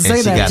 I was about to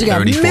say that. She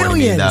got $30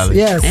 million.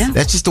 Yes. Yeah.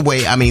 That's just the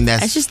way,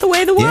 that's just the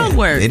way the world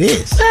works. It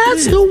is.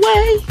 That's the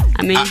way.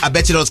 I mean, I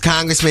bet you those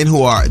congressmen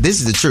who are, this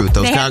is the truth,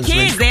 those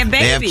congressmen, kids, they have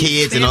babies. They have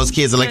kids, and those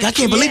kids are like, I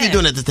can't believe you're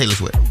doing that to Taylor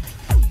Swift.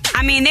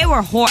 I mean, they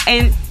were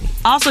and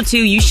also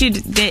too, it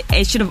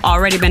should have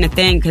already been a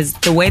thing, because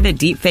the way the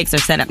deep fakes are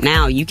set up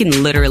now, you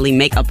can literally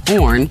make a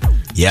porn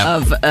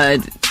of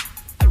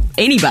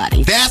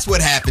anybody. That's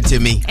what happened to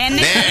me. And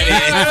there it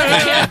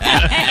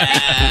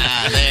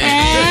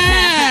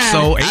is.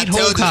 So 8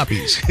 whole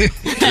copies. And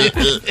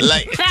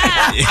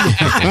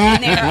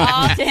they're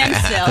all to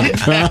himself.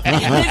 This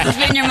has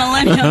been your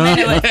Millennial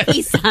Minute with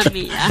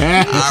Samia.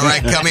 All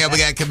right, coming up, we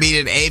got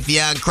comedian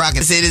Affion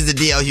Crockett. It is the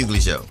DL Hughley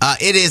Show.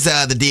 It is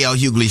the DL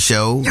Hughley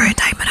Show. Your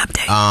indictment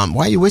update.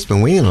 Why are you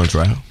whispering? We ain't on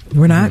trial.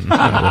 We're not. No,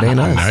 it ain't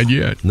us. Not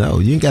yet. No,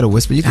 you ain't got to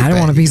whisper. You can I don't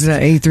want a piece of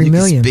that $83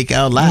 million. Speak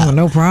out loud.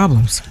 No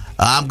problems.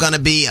 I'm going to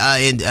be,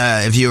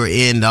 if you're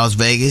in Las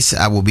Vegas,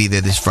 I will be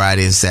there this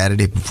Friday and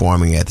Saturday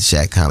performing at the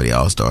Shack Comedy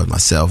All-Stars.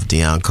 Myself,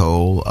 Deion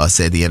Cole,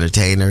 Ced the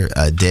Entertainer,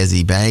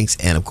 Desi Banks,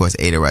 and of course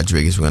Ada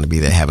Rodriguez. We're going to be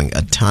there having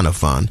a ton of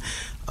fun.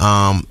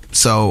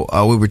 So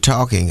we were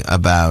talking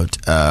about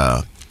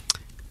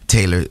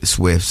Taylor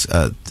Swift's,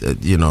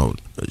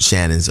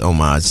 Shannon's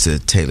homage to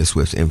Taylor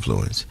Swift's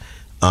influence.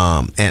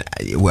 And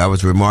I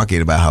was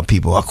remarking about how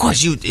people, of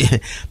course, you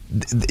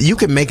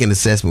can make an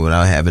assessment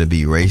without having to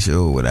be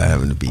racial, without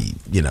having to be,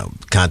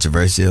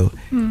 controversial.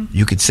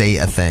 You could say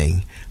a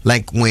thing.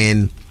 Like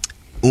when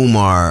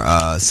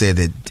Umar said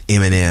that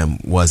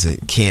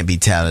Eminem can't be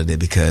talented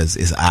because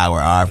it's our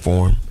art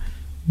form,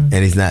 and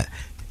he's not.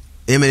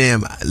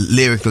 Eminem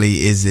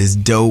lyrically is as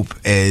dope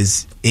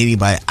as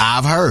anybody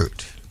I've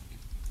heard.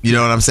 You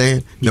know what I'm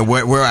saying?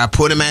 Where I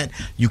put him at,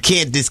 you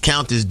can't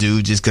discount this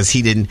dude just because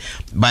he didn't.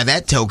 By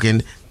that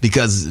token,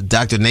 because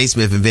Dr.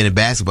 Naismith invented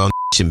basketball,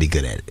 shouldn't be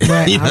good at it.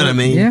 Right. You know what I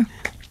mean? Yeah.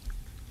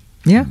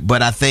 Yeah.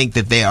 But I think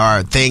that there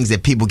are things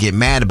that people get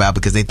mad about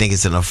because they think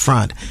it's an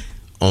affront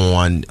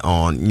on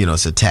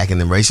it's attacking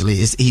them racially.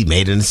 He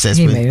made an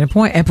assessment. He made a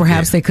point, and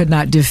perhaps they could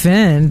not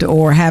defend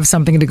or have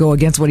something to go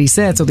against what he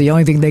said. So the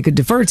only thing they could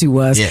defer to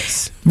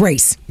was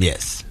race.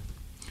 Yes.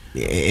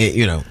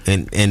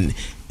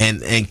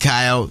 And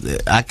Kyle,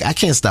 I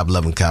can't stop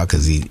loving Kyle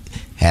because he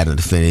had an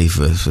affinity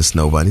for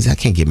snow bunnies. I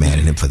can't get mad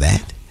at him for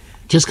that.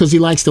 Just because he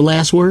likes the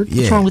last word?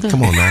 Yeah. What's wrong with that?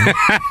 Come on, man.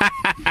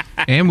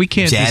 And we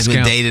can't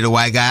Jasmine dated a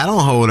white guy. I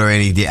don't hold her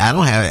any. I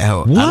don't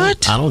have.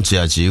 What? I don't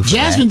judge you.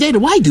 Jasmine dated a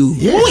white dude.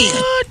 Yeah.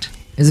 What?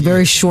 It's a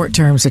very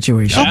short-term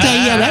situation.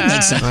 Okay, yeah, that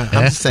makes sense.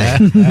 I'm just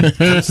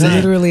saying.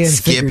 Literally and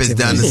Skip has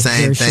done the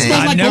same thing.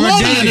 I've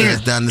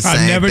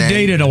never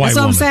dated a white woman. That's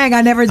what I'm saying.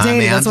 I never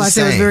dated. That's That's why I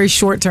said it was a very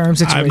short-term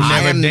situation.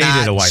 I am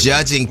not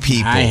judging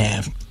people. I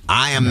have.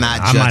 I am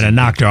not judging. I might have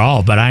knocked her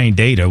off, but I ain't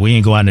date her. We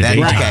ain't go out in the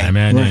daytime,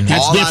 man.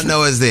 All I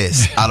know is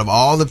this. Out of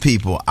all the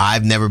people,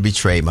 I've never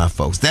betrayed my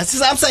folks. That's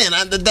what I'm saying.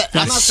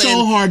 That's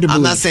so hard to believe.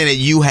 I'm not saying that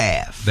you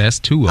have. That's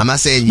two of them. I'm not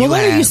saying you have.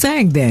 Well, what are you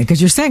saying then?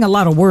 Because you're saying a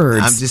lot of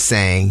words. I'm just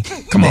saying.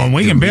 Come on,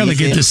 we can barely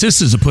get the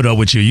sisters to put up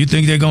with you. You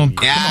think they're going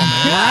to...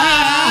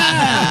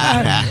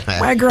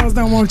 White girls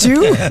don't want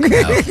you.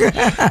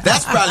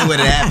 That's probably what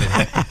it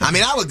happened. I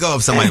mean, I would go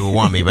if somebody would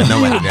want me, but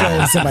nobody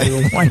would. Somebody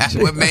would want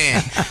you. But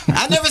man,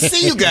 I never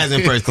see you guys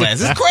in first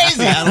class. It's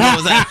crazy. I don't know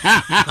what's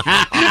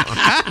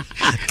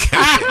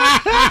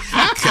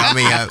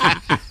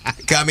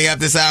Coming up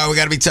this hour, we're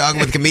going to be talking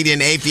with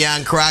comedian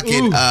Affion Crockett,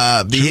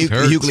 the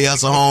Hughley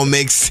Hustle Home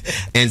Mix,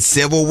 and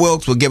Sybil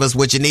Wilkes will give us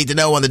what you need to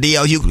know on the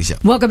DL Hughley Show.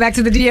 Welcome back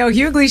to the DL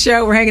Hughley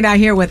Show. We're hanging out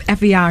here with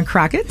Affion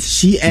Crockett.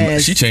 She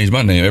changed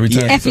my name every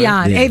time. Affion.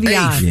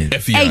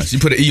 She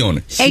put an E on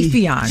it.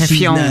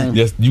 Affion.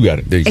 Yes, you got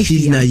it.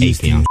 She's not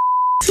used to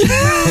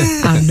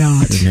I'm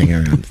not.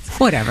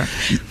 Whatever.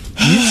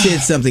 You said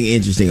something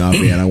interesting,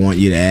 Aubrey, and I want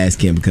you to ask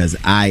him because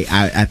I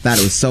thought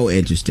it was so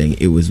interesting.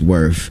 It was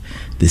worth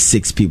the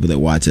 6 people that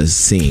watch us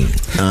sing.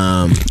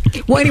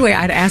 Well, anyway,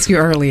 I'd asked you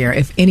earlier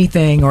if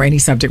anything or any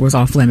subject was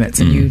off limits,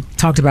 and you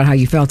talked about how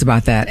you felt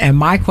about that. And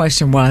my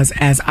question was,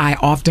 as I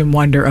often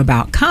wonder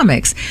about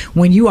comics,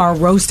 when you are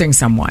roasting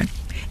someone,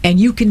 and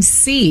you can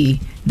see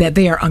that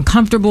they are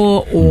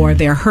uncomfortable or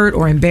they're hurt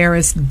or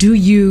embarrassed, do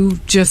you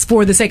just,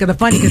 for the sake of the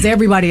funny, because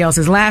everybody else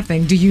is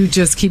laughing, do you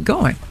just keep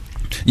going?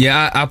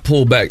 Yeah, I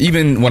pull back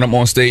even when I'm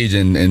on stage,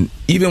 and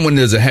even when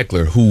there's a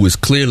heckler who is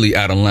clearly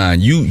out of line.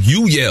 You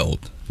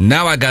yelled.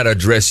 Now I gotta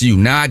address you.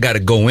 Now I gotta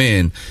go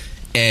in,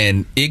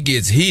 and it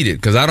gets heated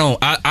because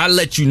I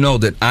let you know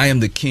that I am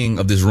the king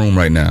of this room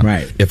right now.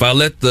 Right. If I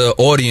let the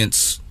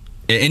audience,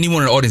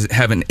 anyone in the audience,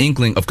 have an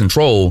inkling of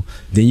control,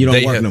 then you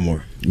don't work no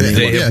more.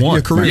 They have won.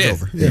 Your career's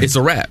over. Yeah. It's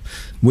a wrap.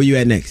 Where you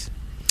at next?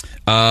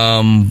 Where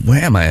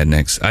am I at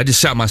next? I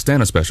just shot my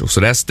stand-up special, so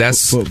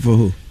that's for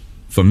who?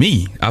 For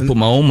me. I put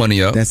my own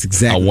money up. That's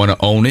exactly. I want to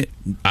own it.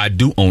 I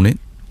do own it.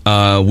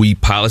 We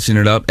polishing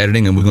it up,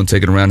 editing, and we're gonna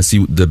take it around to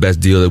see the best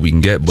deal that we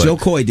can get. But Joe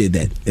Coy did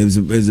that. It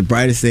was the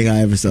brightest thing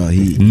I ever saw.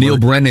 Neil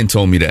Brennan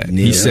told me that.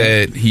 He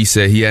said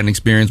he had an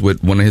experience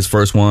with one of his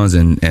first ones,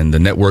 and the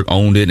network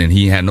owned it, and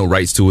he had no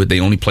rights to it.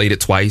 They only played it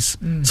twice,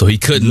 so he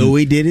couldn't.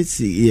 Louis did it.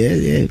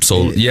 Yeah.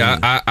 So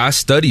I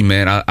study,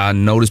 man. I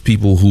noticed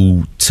people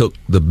who took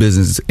the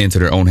business into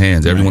their own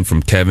hands. Everyone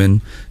from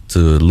Kevin to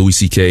Louis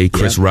C.K.,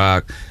 Chris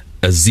Rock,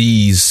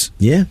 Aziz,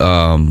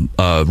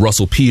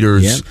 Russell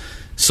Peters. Yeah.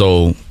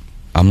 So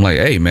I'm like,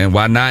 hey, man,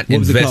 why not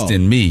invest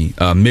in me?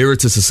 Mirror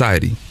to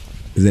Society.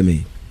 What does that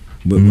mean?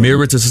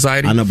 Mirror to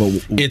Society? I know,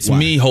 but it's why?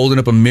 me holding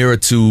up a mirror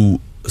to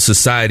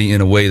society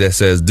in a way that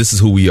says, this is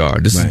who we are.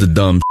 This is the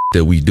dumb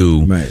that we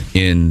do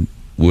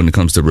when it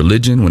comes to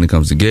religion, when it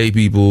comes to gay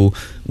people,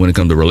 when it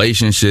comes to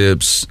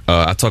relationships.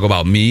 I talk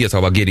about me. I talk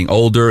about getting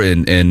older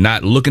and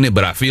not looking it,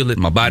 but I feel it.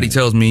 My body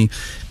tells me.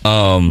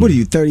 What are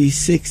you,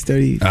 36,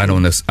 30?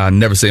 I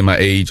never say my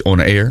age on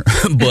the air,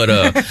 but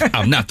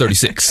I'm not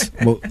 36.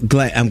 Well,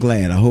 I'm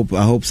glad. I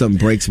hope something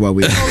breaks while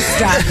we.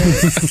 Stop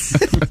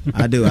it.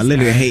 I do. I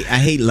literally hate.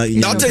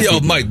 I'll tell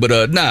y'all, Mike,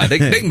 but nah, they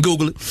can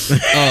Google it.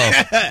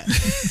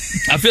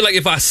 I feel like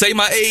if I say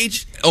my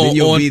age on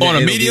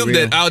a medium,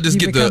 that I'll just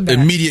get the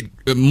immediate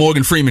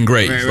Morgan Freeman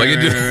grades.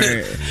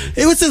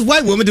 It was this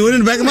white woman doing it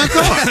in the back of my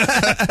car.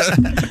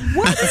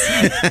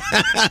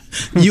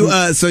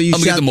 I'm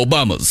gonna get them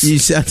Obamas. You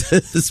shot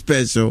the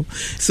special.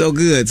 So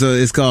good. So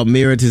it's called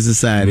Mirror to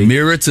Society.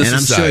 Mirror to Society. And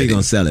I'm sure you're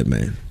gonna sell it,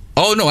 man.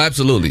 Oh no,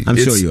 absolutely. I'm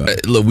sure you are.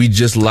 Look, we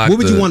just locked. What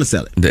would you want to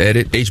sell it? The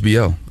edit.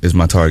 HBO is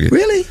my target.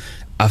 Really?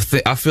 I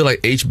feel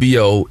like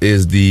HBO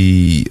is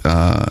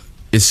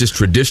it's just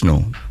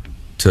traditional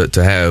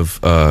to have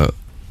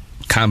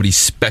comedy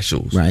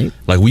specials. Right.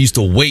 Like we used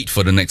to wait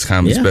for the next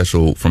comedy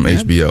special from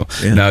HBO.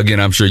 Yeah. Now again,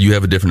 I'm sure you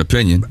have a different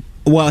opinion.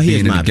 Well,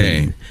 here's my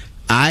opinion.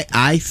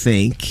 I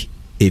think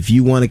if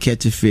you want to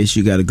catch a fish,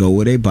 you got to go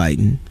where they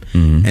biting.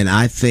 Mm-hmm. And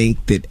I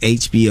think that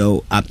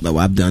HBO,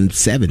 I've done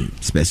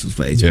 7 specials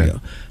for HBO,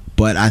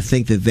 but I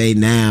think that they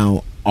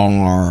now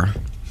aren't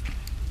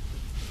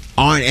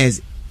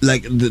as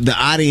like the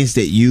audience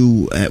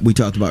that we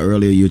talked about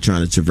earlier. You're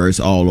trying to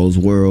traverse all those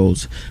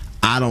worlds.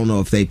 I don't know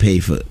if they pay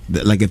for,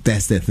 like, if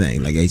that's their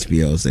thing, like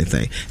HBO is their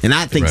thing. And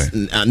I think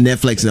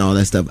Netflix and all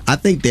that stuff, I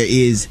think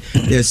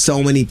there's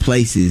so many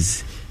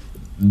places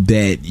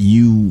that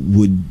you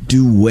would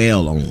do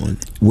well on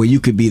where you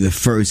could be the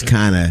first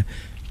kind of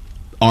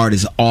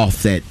artist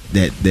off that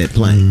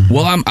plane.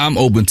 Well, I'm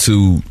open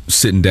to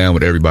sitting down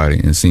with everybody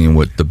and seeing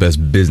what the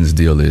best business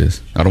deal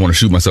is. I don't want to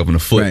shoot myself in the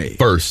foot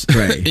first.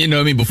 Right. You know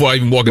what I mean? Before I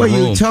even walk in the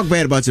room. You talk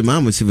bad about your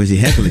mom when she was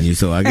heckling you,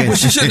 so I guess. Well,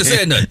 she shouldn't have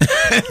said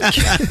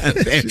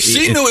nothing.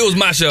 She knew it was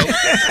my show.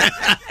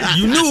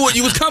 You knew what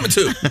you was coming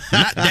to.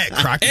 Not that,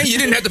 Crockett. And you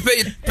didn't have to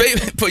pay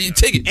for your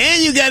ticket.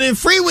 And you got in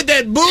free with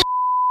that boo.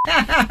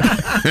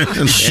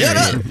 Shut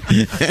up.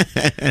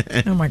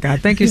 Oh my God,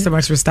 thank you so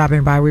much for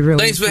stopping by. We really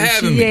Thanks for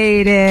having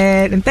appreciate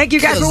it. And thank you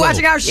guys for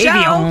watching our show.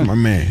 My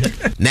man.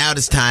 Now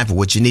it's time for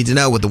what you need to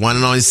know with the one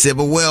and only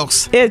Sybil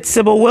Wilkes. It's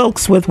Sybil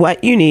Wilkes with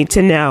what you need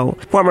to know.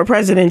 Former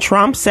President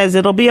Trump says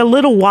it'll be a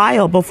little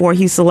while before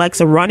he selects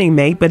a running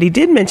mate, but he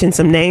did mention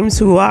some names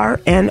who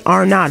are and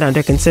are not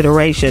under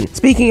consideration.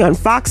 Speaking on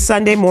Fox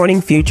Sunday Morning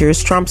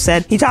Futures, Trump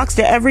said he talks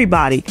to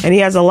everybody and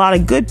he has a lot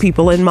of good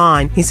people in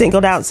mind. He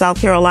singled out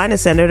South Carolina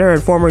Senator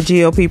and former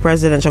GOP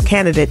presidential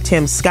candidate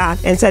Tim Scott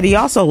and said he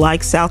also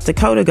likes South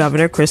Dakota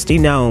Governor Kristi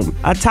Noem.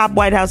 A top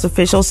White House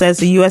official says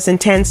the U.S.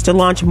 intends to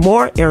launch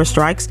more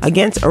airstrikes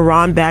against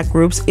Iran-backed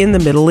groups in the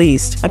Middle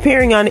East.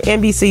 Appearing on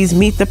NBC's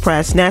Meet the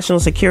Press,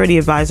 National Security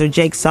Advisor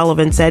Jake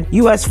Sullivan said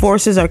U.S.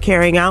 forces are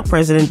carrying out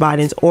President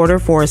Biden's order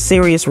for a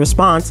serious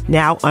response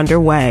now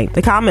underway.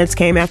 The comments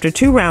came after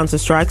 2 rounds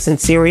of strikes in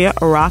Syria,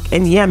 Iraq,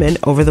 and Yemen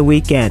over the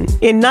weekend.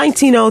 In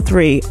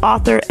 1903,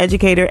 author,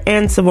 educator,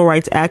 and civil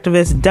rights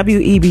activist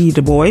W.E.B.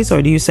 Du Bois,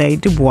 or do you say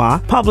Dubois,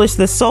 published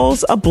The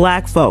Souls of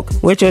Black Folk,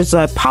 which is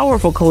a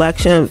powerful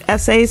collection of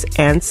essays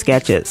and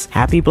sketches.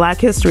 Happy Black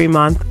History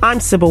Month. I'm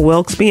Sybil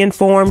Wilkes. Be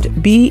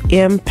informed, be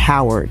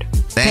empowered.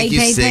 Thank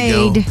you,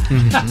 Sybil.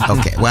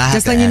 Okay, well,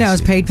 just letting you know,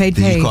 it's paid. Did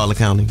you call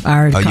accounting? I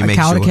already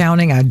called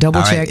accounting. I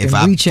double-checked and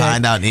rechecked. If I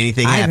find out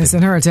anything I happened. even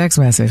sent her a text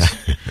message.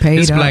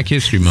 Paid It's up. Black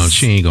History Month.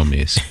 She ain't gonna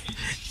miss.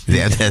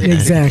 Yeah,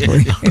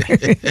 exactly.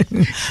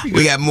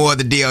 We got more of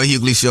the D.L.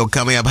 Hughley Show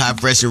coming up. Hot,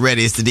 fresh, and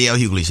ready. It's the D.L.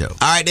 Hughley Show. All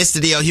right, this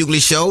is the D.L.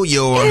 Hughley Show.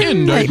 Your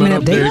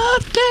indictment update.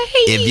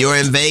 If you're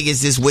in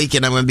Vegas this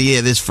weekend, I'm going to be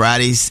here this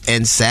Friday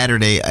and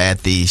Saturday at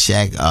the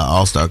Shaq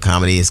All-Star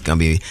Comedy. It's going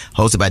to be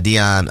hosted by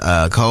Dion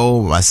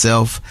Cole,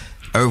 myself,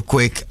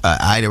 Earthquake,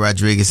 Ida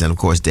Rodriguez, and of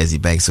course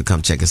Desi Banks. So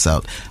come check us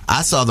out.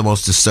 I saw the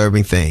most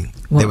disturbing thing.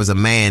 What? There was a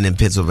man in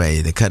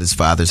Pennsylvania that cut his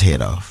father's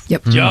head off.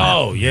 Yep.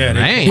 Yo, yeah.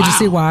 Did you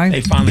see why?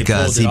 They finally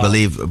because he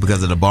believed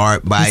because of the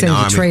Biden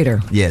army. He's a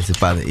traitor. Yes, his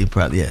father. He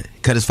probably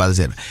cut his father's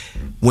head off.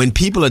 When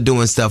people are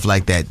doing stuff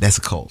like that, that's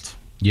a cult.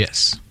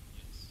 Yes,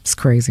 it's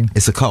crazy.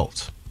 It's a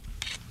cult.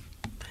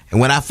 And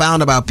what I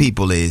found about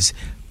people is.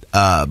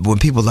 When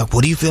people are like,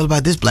 what do you feel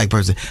about this black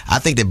person? I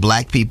think that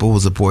black people who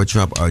support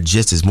Trump are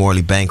just as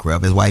morally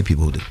bankrupt as white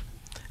people do.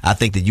 I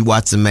think that you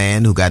watch a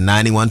man who got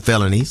 91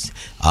 felonies,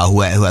 who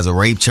has a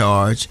rape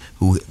charge,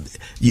 who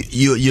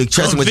you're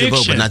trusting with your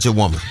vote, but not your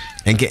woman.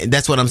 And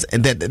that's what I'm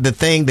saying. The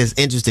thing that's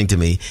interesting to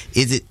me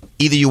is it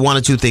either you one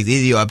or two things: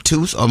 either you're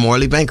obtuse or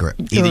morally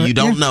bankrupt. Either you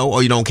don't know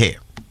or you don't care.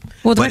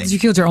 Well, the fact that you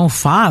killed your own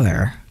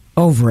father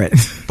over it.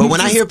 But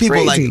when I hear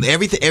people like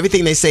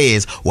everything they say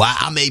is, well,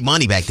 I made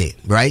money back then,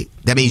 right?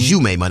 That means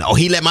you made money. Oh,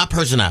 he let my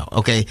person out.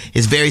 Okay,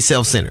 it's very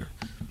self-centered.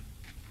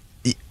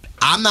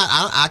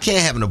 I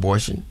can't have an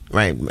abortion,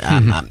 right?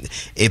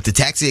 If the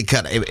tax get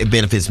cut, it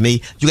benefits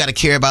me. You got to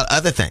care about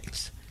other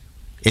things.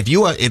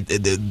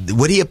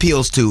 What he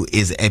appeals to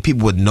is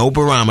people with no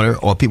barometer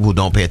or people who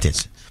don't pay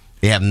attention.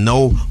 They have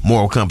no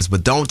moral compass.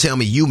 But don't tell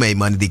me you made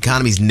money. The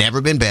economy's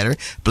never been better.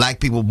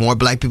 More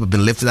black people have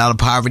been lifted out of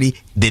poverty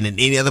than in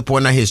any other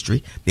point in our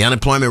history. The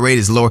unemployment rate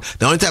is lower.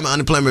 The only time the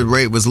unemployment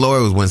rate was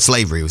lower was when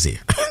slavery was here.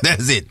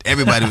 That's it.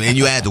 Everybody, and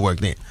you had to work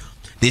then.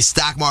 The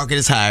stock market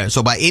is higher.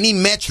 So by any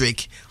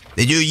metric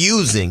that you're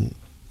using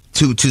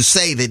to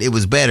say that it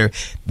was better,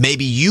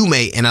 maybe you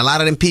may, and a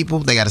lot of them people,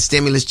 they got a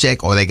stimulus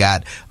check or they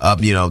got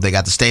they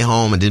got to stay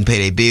home and didn't pay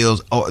their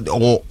bills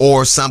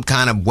or some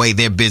kind of way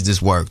their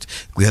business worked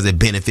because it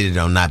benefited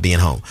on not being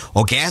home.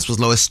 Or gas was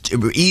low. It's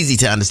easy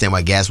to understand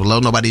why gas was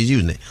low. Nobody's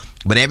using it.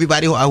 But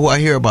everybody who I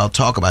hear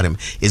talk about him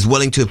is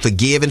willing to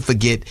forgive and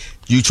forget.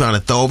 You trying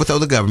to overthrow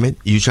the government.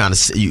 You trying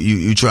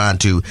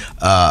to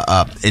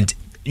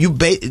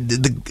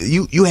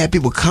you had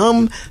people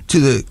come to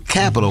the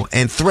Capitol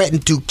and threaten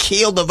to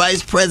kill the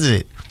vice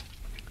president.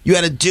 You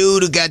had a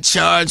dude who got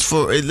charged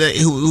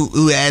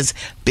who has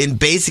been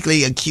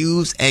basically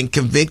accused and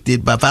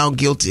convicted but found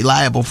guilty,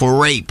 liable for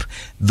rape.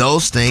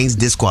 Those things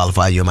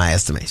disqualify you in my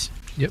estimation.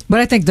 Yep. But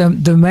I think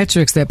the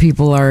metrics that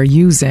people are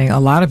using, a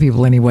lot of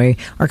people anyway,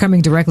 are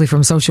coming directly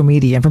from social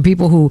media and from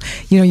people who,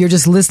 you're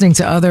just listening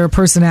to other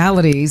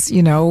personalities,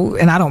 and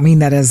I don't mean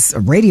that as a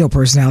radio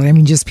personality. I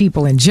mean just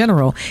people in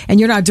general. And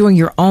you're not doing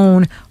your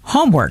own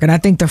homework. And I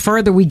think the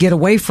further we get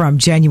away from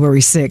January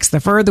 6th, the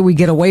further we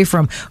get away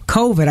from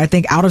COVID, I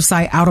think out of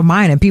sight, out of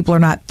mind, and people are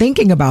not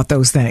thinking about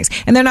those things.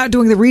 And they're not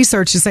doing the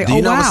research to say,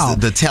 wow,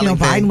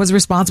 Biden was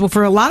responsible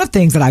for a lot of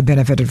things that I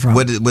benefited from.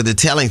 What the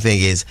telling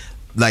thing is,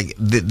 like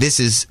this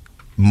is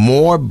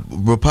more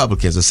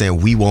Republicans are saying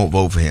we won't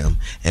vote for him,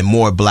 and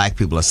more black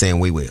people are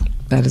saying we will.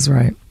 That is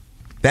right.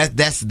 That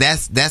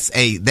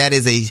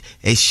is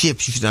a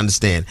shift you should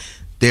understand.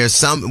 There's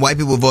some white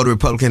people who voted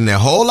Republican their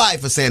whole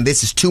life are saying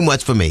this is too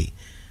much for me,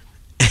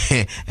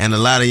 and a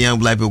lot of young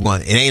black people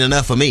going, it ain't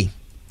enough for me.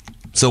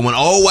 So when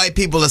old white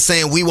people are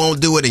saying we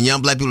won't do it, and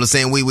young black people are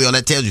saying we will,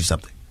 that tells you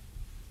something.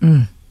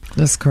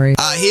 That's crazy.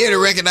 Here to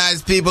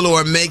recognize people who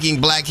are making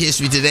black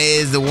history today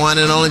is the one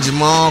and only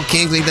Jamal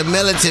Kingsley, the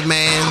militant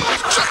man.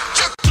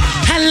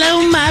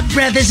 Hello, my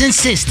brothers and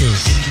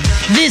sisters.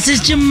 This is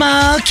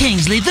Jamal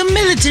Kingsley, the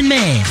militant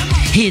man,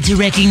 here to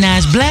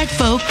recognize black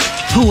folk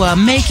who are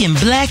making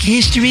black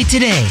history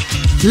today.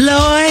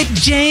 Lloyd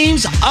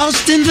James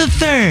Austin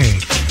III.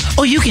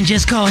 Or you can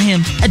just call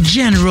him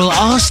General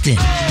Austin.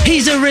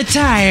 He's a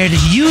retired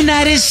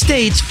United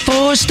States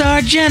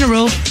 4-star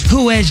general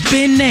who has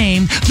been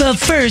named the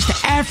first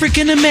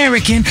African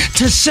American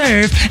to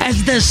serve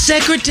as the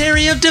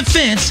Secretary of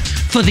Defense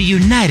for the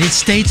United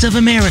States of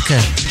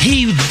America.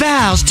 He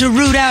vows to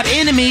root out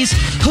enemies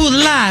who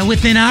lie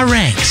within our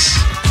ranks.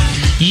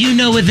 You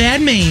know what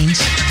that means.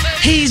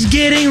 He's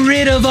getting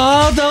rid of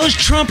all those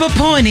Trump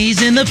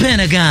appointees in the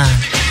Pentagon.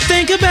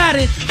 Think about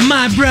it,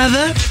 my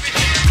brother.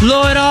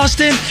 Lloyd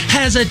Austin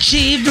has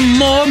achieved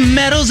more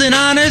medals and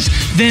honors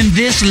than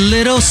this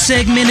little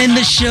segment in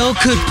the show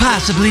could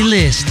possibly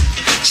list.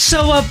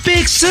 So a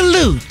big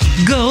salute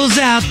goes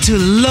out to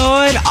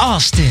Lloyd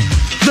Austin,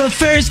 the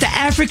first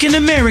African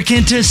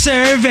American to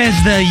serve as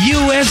the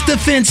U.S.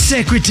 Defense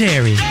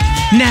Secretary.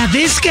 Now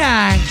this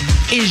guy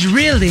is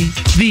really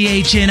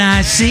the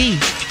HNIC.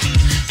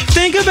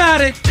 Think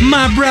about it,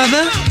 my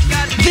brother.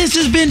 This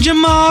has been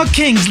Jamal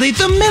Kingsley,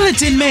 the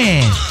militant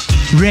man,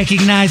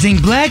 recognizing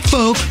black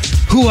folk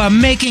who are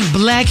making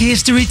black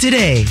history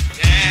today.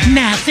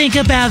 Now think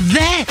about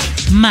that,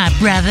 my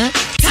brother.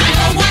 Time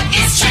for what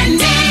is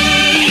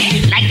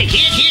trending. Like the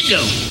kid, here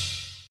go.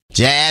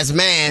 Jazz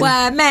man.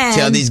 What man?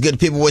 Tell these good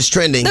people what's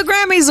trending. The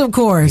Grammys, of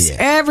course. Yeah.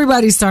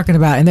 Everybody's talking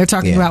about it, and they're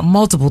talking about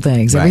multiple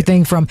things. Right.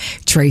 Everything from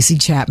Tracy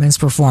Chapman's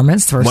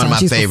performance. First one of time my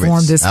she's favorites.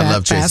 performed this I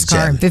love Tracy fast car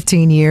Chapman. in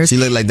 15 years. She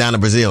looked like Donna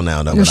Brazile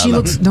now, though.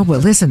 No,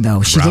 but listen,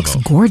 though. She looks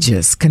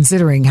gorgeous,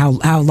 considering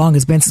how long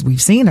it's been since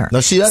we've seen her.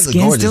 No, she does look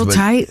gorgeous. gorgeous.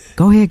 Still tight.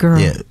 Go ahead, girl.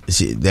 Yeah,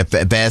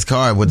 that fast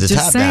car with the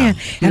Just top saying.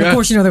 down. And of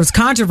course, there was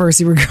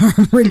controversy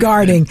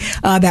regarding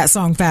that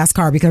song Fast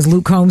Car because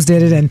Luke Combs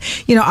did it. And,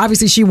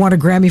 obviously she won a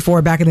Grammy for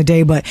it back in the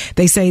day, but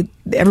they say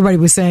everybody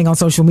was saying on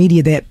social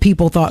media that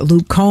people thought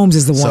Luke Combs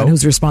is the one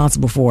who's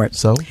responsible for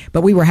it.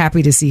 But we were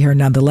happy to see her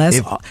nonetheless.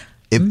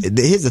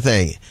 Here's the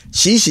thing.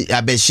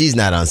 I bet she's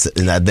not on.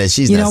 I bet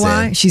she's not. You know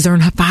why? She's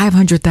earned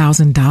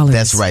 $500,000.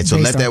 That's right. So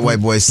let that white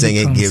boy sing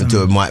it, give it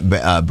to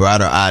a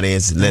broader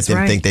audience, let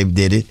them think they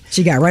did it.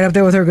 She got right up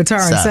there with her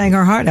guitar and sang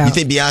her heart out. You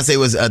think Beyonce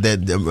was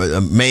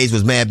Maze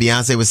was mad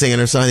Beyonce was singing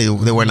her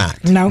song? They were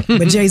not. No,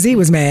 but Jay-Z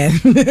was mad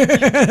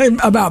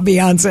about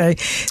Beyonce.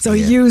 So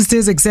he used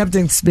his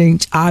acceptance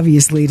speech,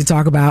 obviously, to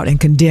talk about and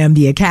condemn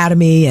the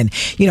Academy and,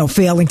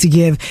 failing to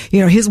give,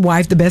 his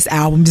wife the best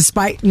album,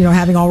 despite,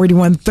 having already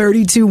won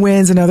 32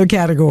 wins in other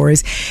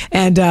categories.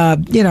 And,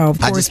 of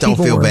course, I just don't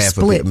feel bad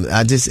for people.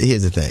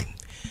 Here's the thing.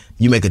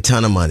 You make a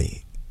ton of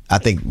money. I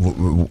think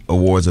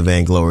awards are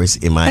vainglorious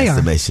in my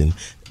estimation.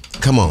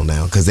 Come on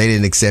now, because they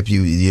didn't accept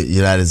you.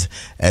 You're not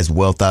as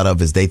well thought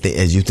of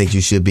as you think you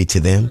should be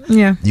to them.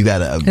 Yeah, you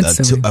got an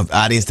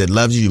audience that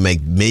loves you. You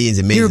make millions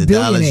and millions of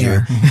dollars.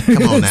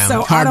 Come on now.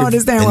 So I don't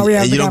understand why we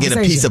have. And you don't get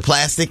a piece of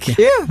plastic.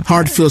 Yeah,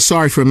 hard to feel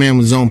sorry for a man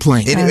with his own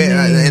plane. And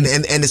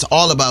it's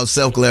all about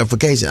self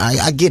clarification.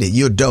 I get it.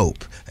 You're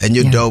dope, and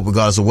you're dope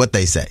regardless of what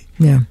they say.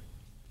 Yeah.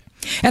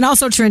 And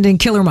also trending,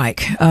 Killer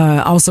Mike,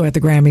 also at the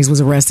Grammys,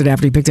 was arrested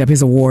after he picked up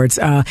his awards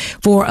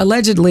for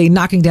allegedly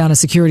knocking down a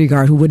security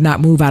guard who would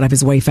not move out of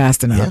his way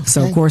fast enough. Yeah.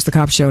 So, of course, the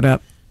cops showed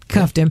up,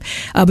 cuffed him,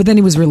 but then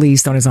he was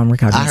released on his own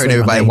recovery. I heard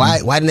everybody, why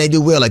didn't they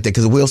do Will like that?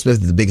 Because Will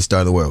Smith is the biggest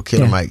star in the world.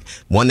 Killer Mike.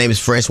 One name is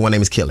Fresh, one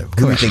name is Killer.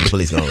 Who do you think the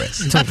police going to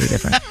arrest? Totally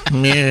different.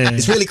 Yeah.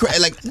 It's really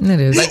crazy.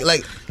 It is.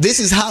 Like, this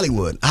is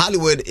Hollywood.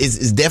 Hollywood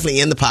is definitely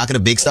in the pocket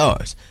of big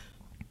stars.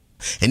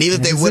 And even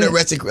if they would have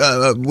arrested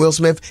Will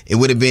Smith, it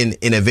would have been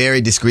in a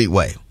very discreet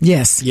way.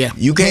 Yes. Yeah.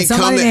 You can't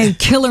somebody named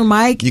Killer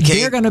Mike,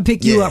 they're going to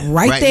pick you up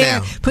right there.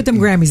 Now. Put them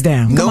Grammys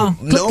down.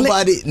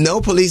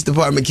 No police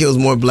department kills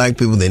more black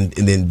people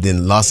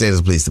than Los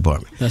Angeles Police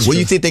Department. Where do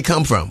you think they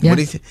come from? Yeah.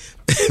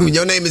 When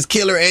your name is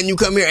Killer and you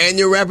come here and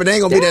you're a rapper, they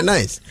ain't going to be that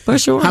nice. For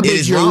sure. How big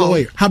is your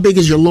lawyer? How big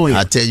is your lawyer?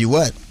 I'll tell you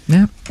what.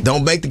 Yeah.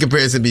 Don't make the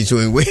comparison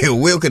between Will.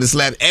 Will could have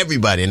slapped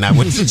everybody and not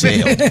went to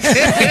jail. He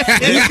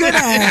could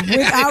have,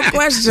 without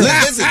question.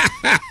 Listen,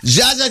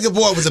 Zsa Zsa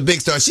Gabor was a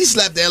big star. She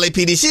slapped the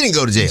LAPD. She didn't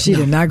go to jail. She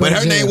did not go to jail.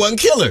 But her name wasn't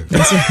Killer. Man,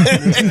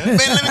 let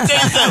me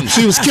tell you something.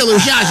 She was Killer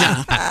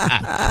Zsa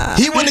Zsa.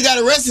 He wouldn't have got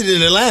arrested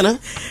in Atlanta.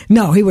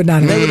 No, he would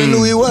not have. They would have knew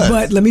who he was.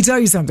 But let me tell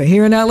you something.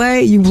 Here in LA,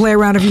 you can play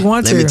around if you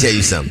want to. Let me tell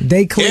you something.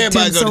 They clicked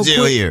Everybody him go to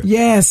jail quick. here.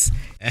 Yes.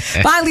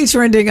 Finally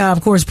trending, of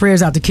course,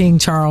 prayers out to King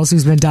Charles,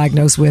 who's been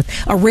diagnosed with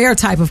a rare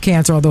type of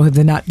cancer, although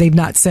they've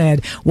not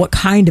said what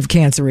kind of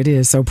cancer it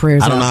is. So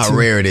prayers out. I don't know how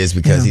rare it is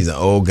because he's an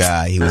old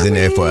guy. He was in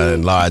there for a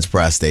large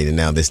prostate, and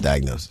now this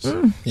diagnosis.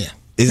 Yeah.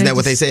 Isn't that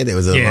what they said? It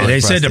was they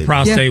said the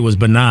prostate was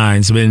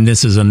benign, so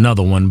this is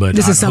another one, but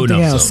this is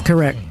something else,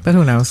 correct? But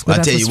who knows?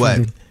 I'll tell you what.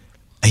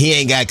 He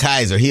ain't got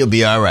Kaiser. He'll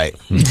be all right.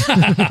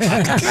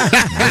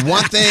 The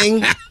one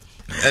thing.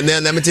 And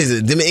then let me tell you,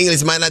 them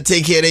English might not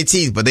take care of their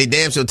teeth, but they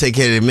damn sure take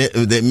care of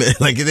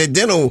their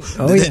dental.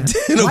 Oh yeah.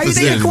 Dental Why you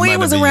think the Queen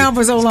was around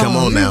for so long? Come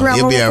on now,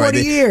 he'll be all right.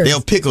 Years.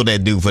 They'll pickle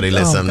that dude before they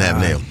let something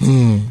happen to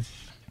him.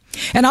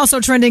 And also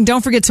trending,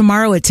 don't forget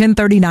tomorrow at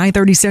 10:30,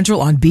 9:30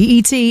 Central on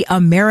BET,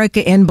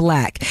 America in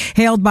Black.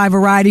 Hailed by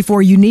Variety for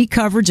unique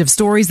coverage of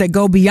stories that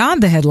go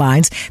beyond the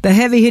headlines, the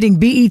heavy-hitting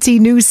BET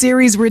News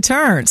series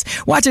returns.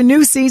 Watch a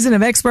new season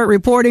of expert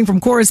reporting from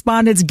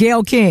correspondents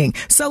Gayle King,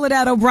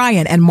 Soledad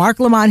O'Brien, and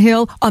Mark Lamont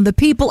Hill on the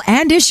people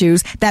and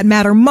issues that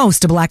matter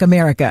most to Black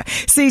America.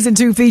 Season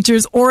 2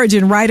 features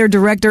Origin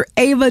writer-director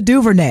Ava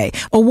DuVernay,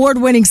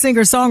 award-winning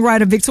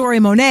singer-songwriter Victoria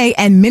Monet,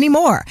 and many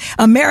more.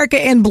 America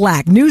in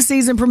Black, new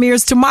season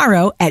premieres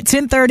tomorrow at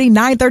 10:30,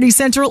 9:30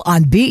 Central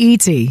on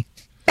BET.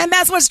 And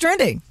that's what's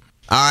trending.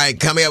 All right,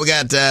 coming up, we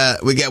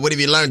got What Have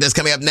You Learned? That's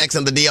coming up next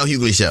on the DL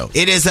Hughley Show.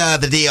 It is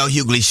the DL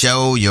Hughley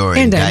Show, your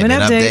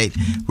indictment update.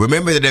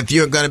 Remember that if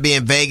you're going to be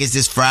in Vegas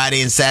this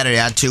Friday and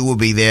Saturday, I too will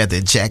be there at the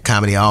Jack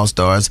Comedy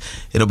All-Stars.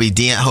 It'll be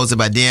hosted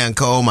by Deion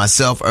Cole,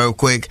 myself,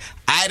 Earthquake,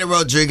 Ida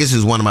Rodriguez,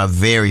 who's one of my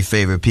very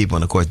favorite people,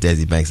 and of course,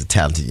 Desi Banks, a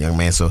talented young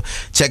man. So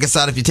check us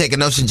out if you're taking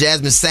notes.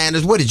 Jasmine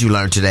Sanders, what did you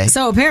learn today?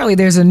 So apparently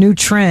there's a new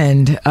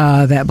trend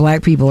that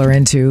Black people are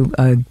into,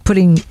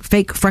 putting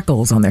fake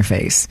freckles on their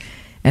face.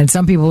 And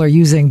some people are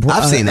using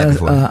I've seen that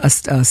before.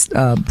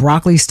 a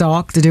broccoli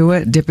stalk to do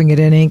it, dipping it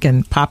in ink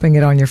and popping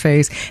it on your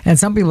face. And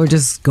some people are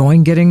just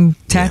getting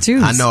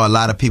tattoos. Yeah. I know a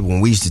lot of people, when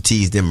we used to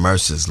tease them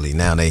mercilessly,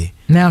 now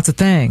it's a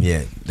thing.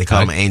 Yeah, they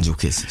call them angel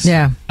kisses.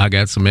 Yeah. I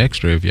got some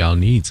extra if y'all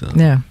need some.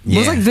 Yeah. Well,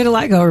 it's like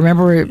vitiligo.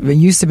 Remember, it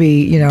used to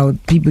be,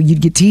 people,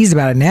 you'd get teased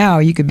about it. Now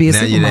you could be a supermodel.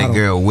 Now you're that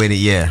girl,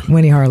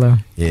 Winnie Harlow.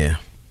 Yeah.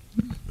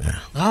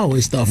 I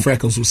always thought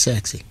freckles was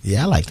sexy.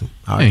 Yeah, I liked them.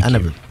 I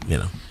never,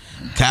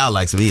 Kyle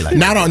likes them. He likes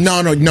them.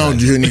 No,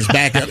 Junior's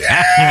back up.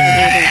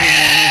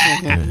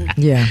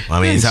 Yeah. Well,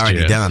 I mean, it's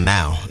already done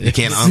now. You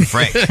can't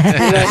unfreck.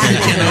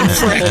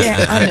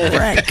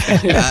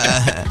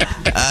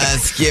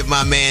 Skip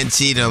my man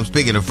Cheatham.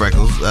 Speaking of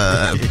freckles,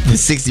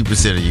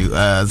 60% of you.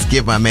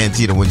 Skip my man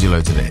Cheatham. What'd you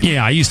learn today?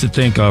 Yeah, I used to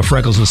think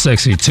freckles was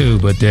sexy too,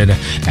 but then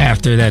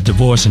after that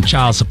divorce and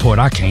child support,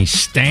 I can't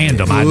stand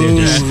them.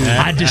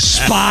 I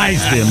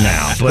despise them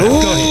now. But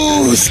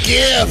Ooh,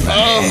 Skip.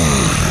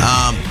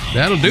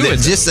 That'll do it.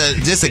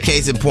 Just a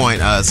case in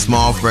point.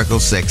 Small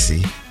freckles,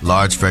 sexy.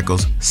 Large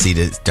freckles, see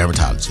the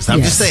dermatologist.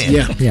 I'm just saying.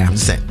 Yeah. I'm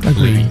just saying.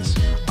 Agreed.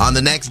 On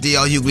the next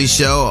D.L. Hughley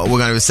show, we're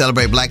going to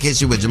celebrate Black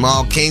History with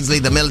Jamal Kingsley,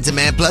 the militant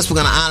man. Plus, we're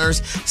going to honor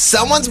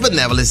someone's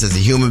benevolence as a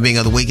human being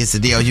of the week. It's the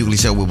D.L. Hughley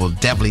show. We will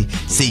definitely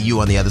see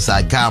you on the other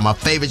side. Kyle, my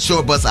favorite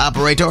short bus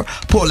operator.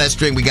 Pull that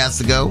string. We got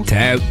to go.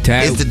 Tap.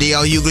 It's the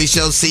D.L. Hughley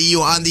show. See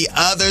you on the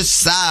other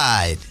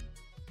side.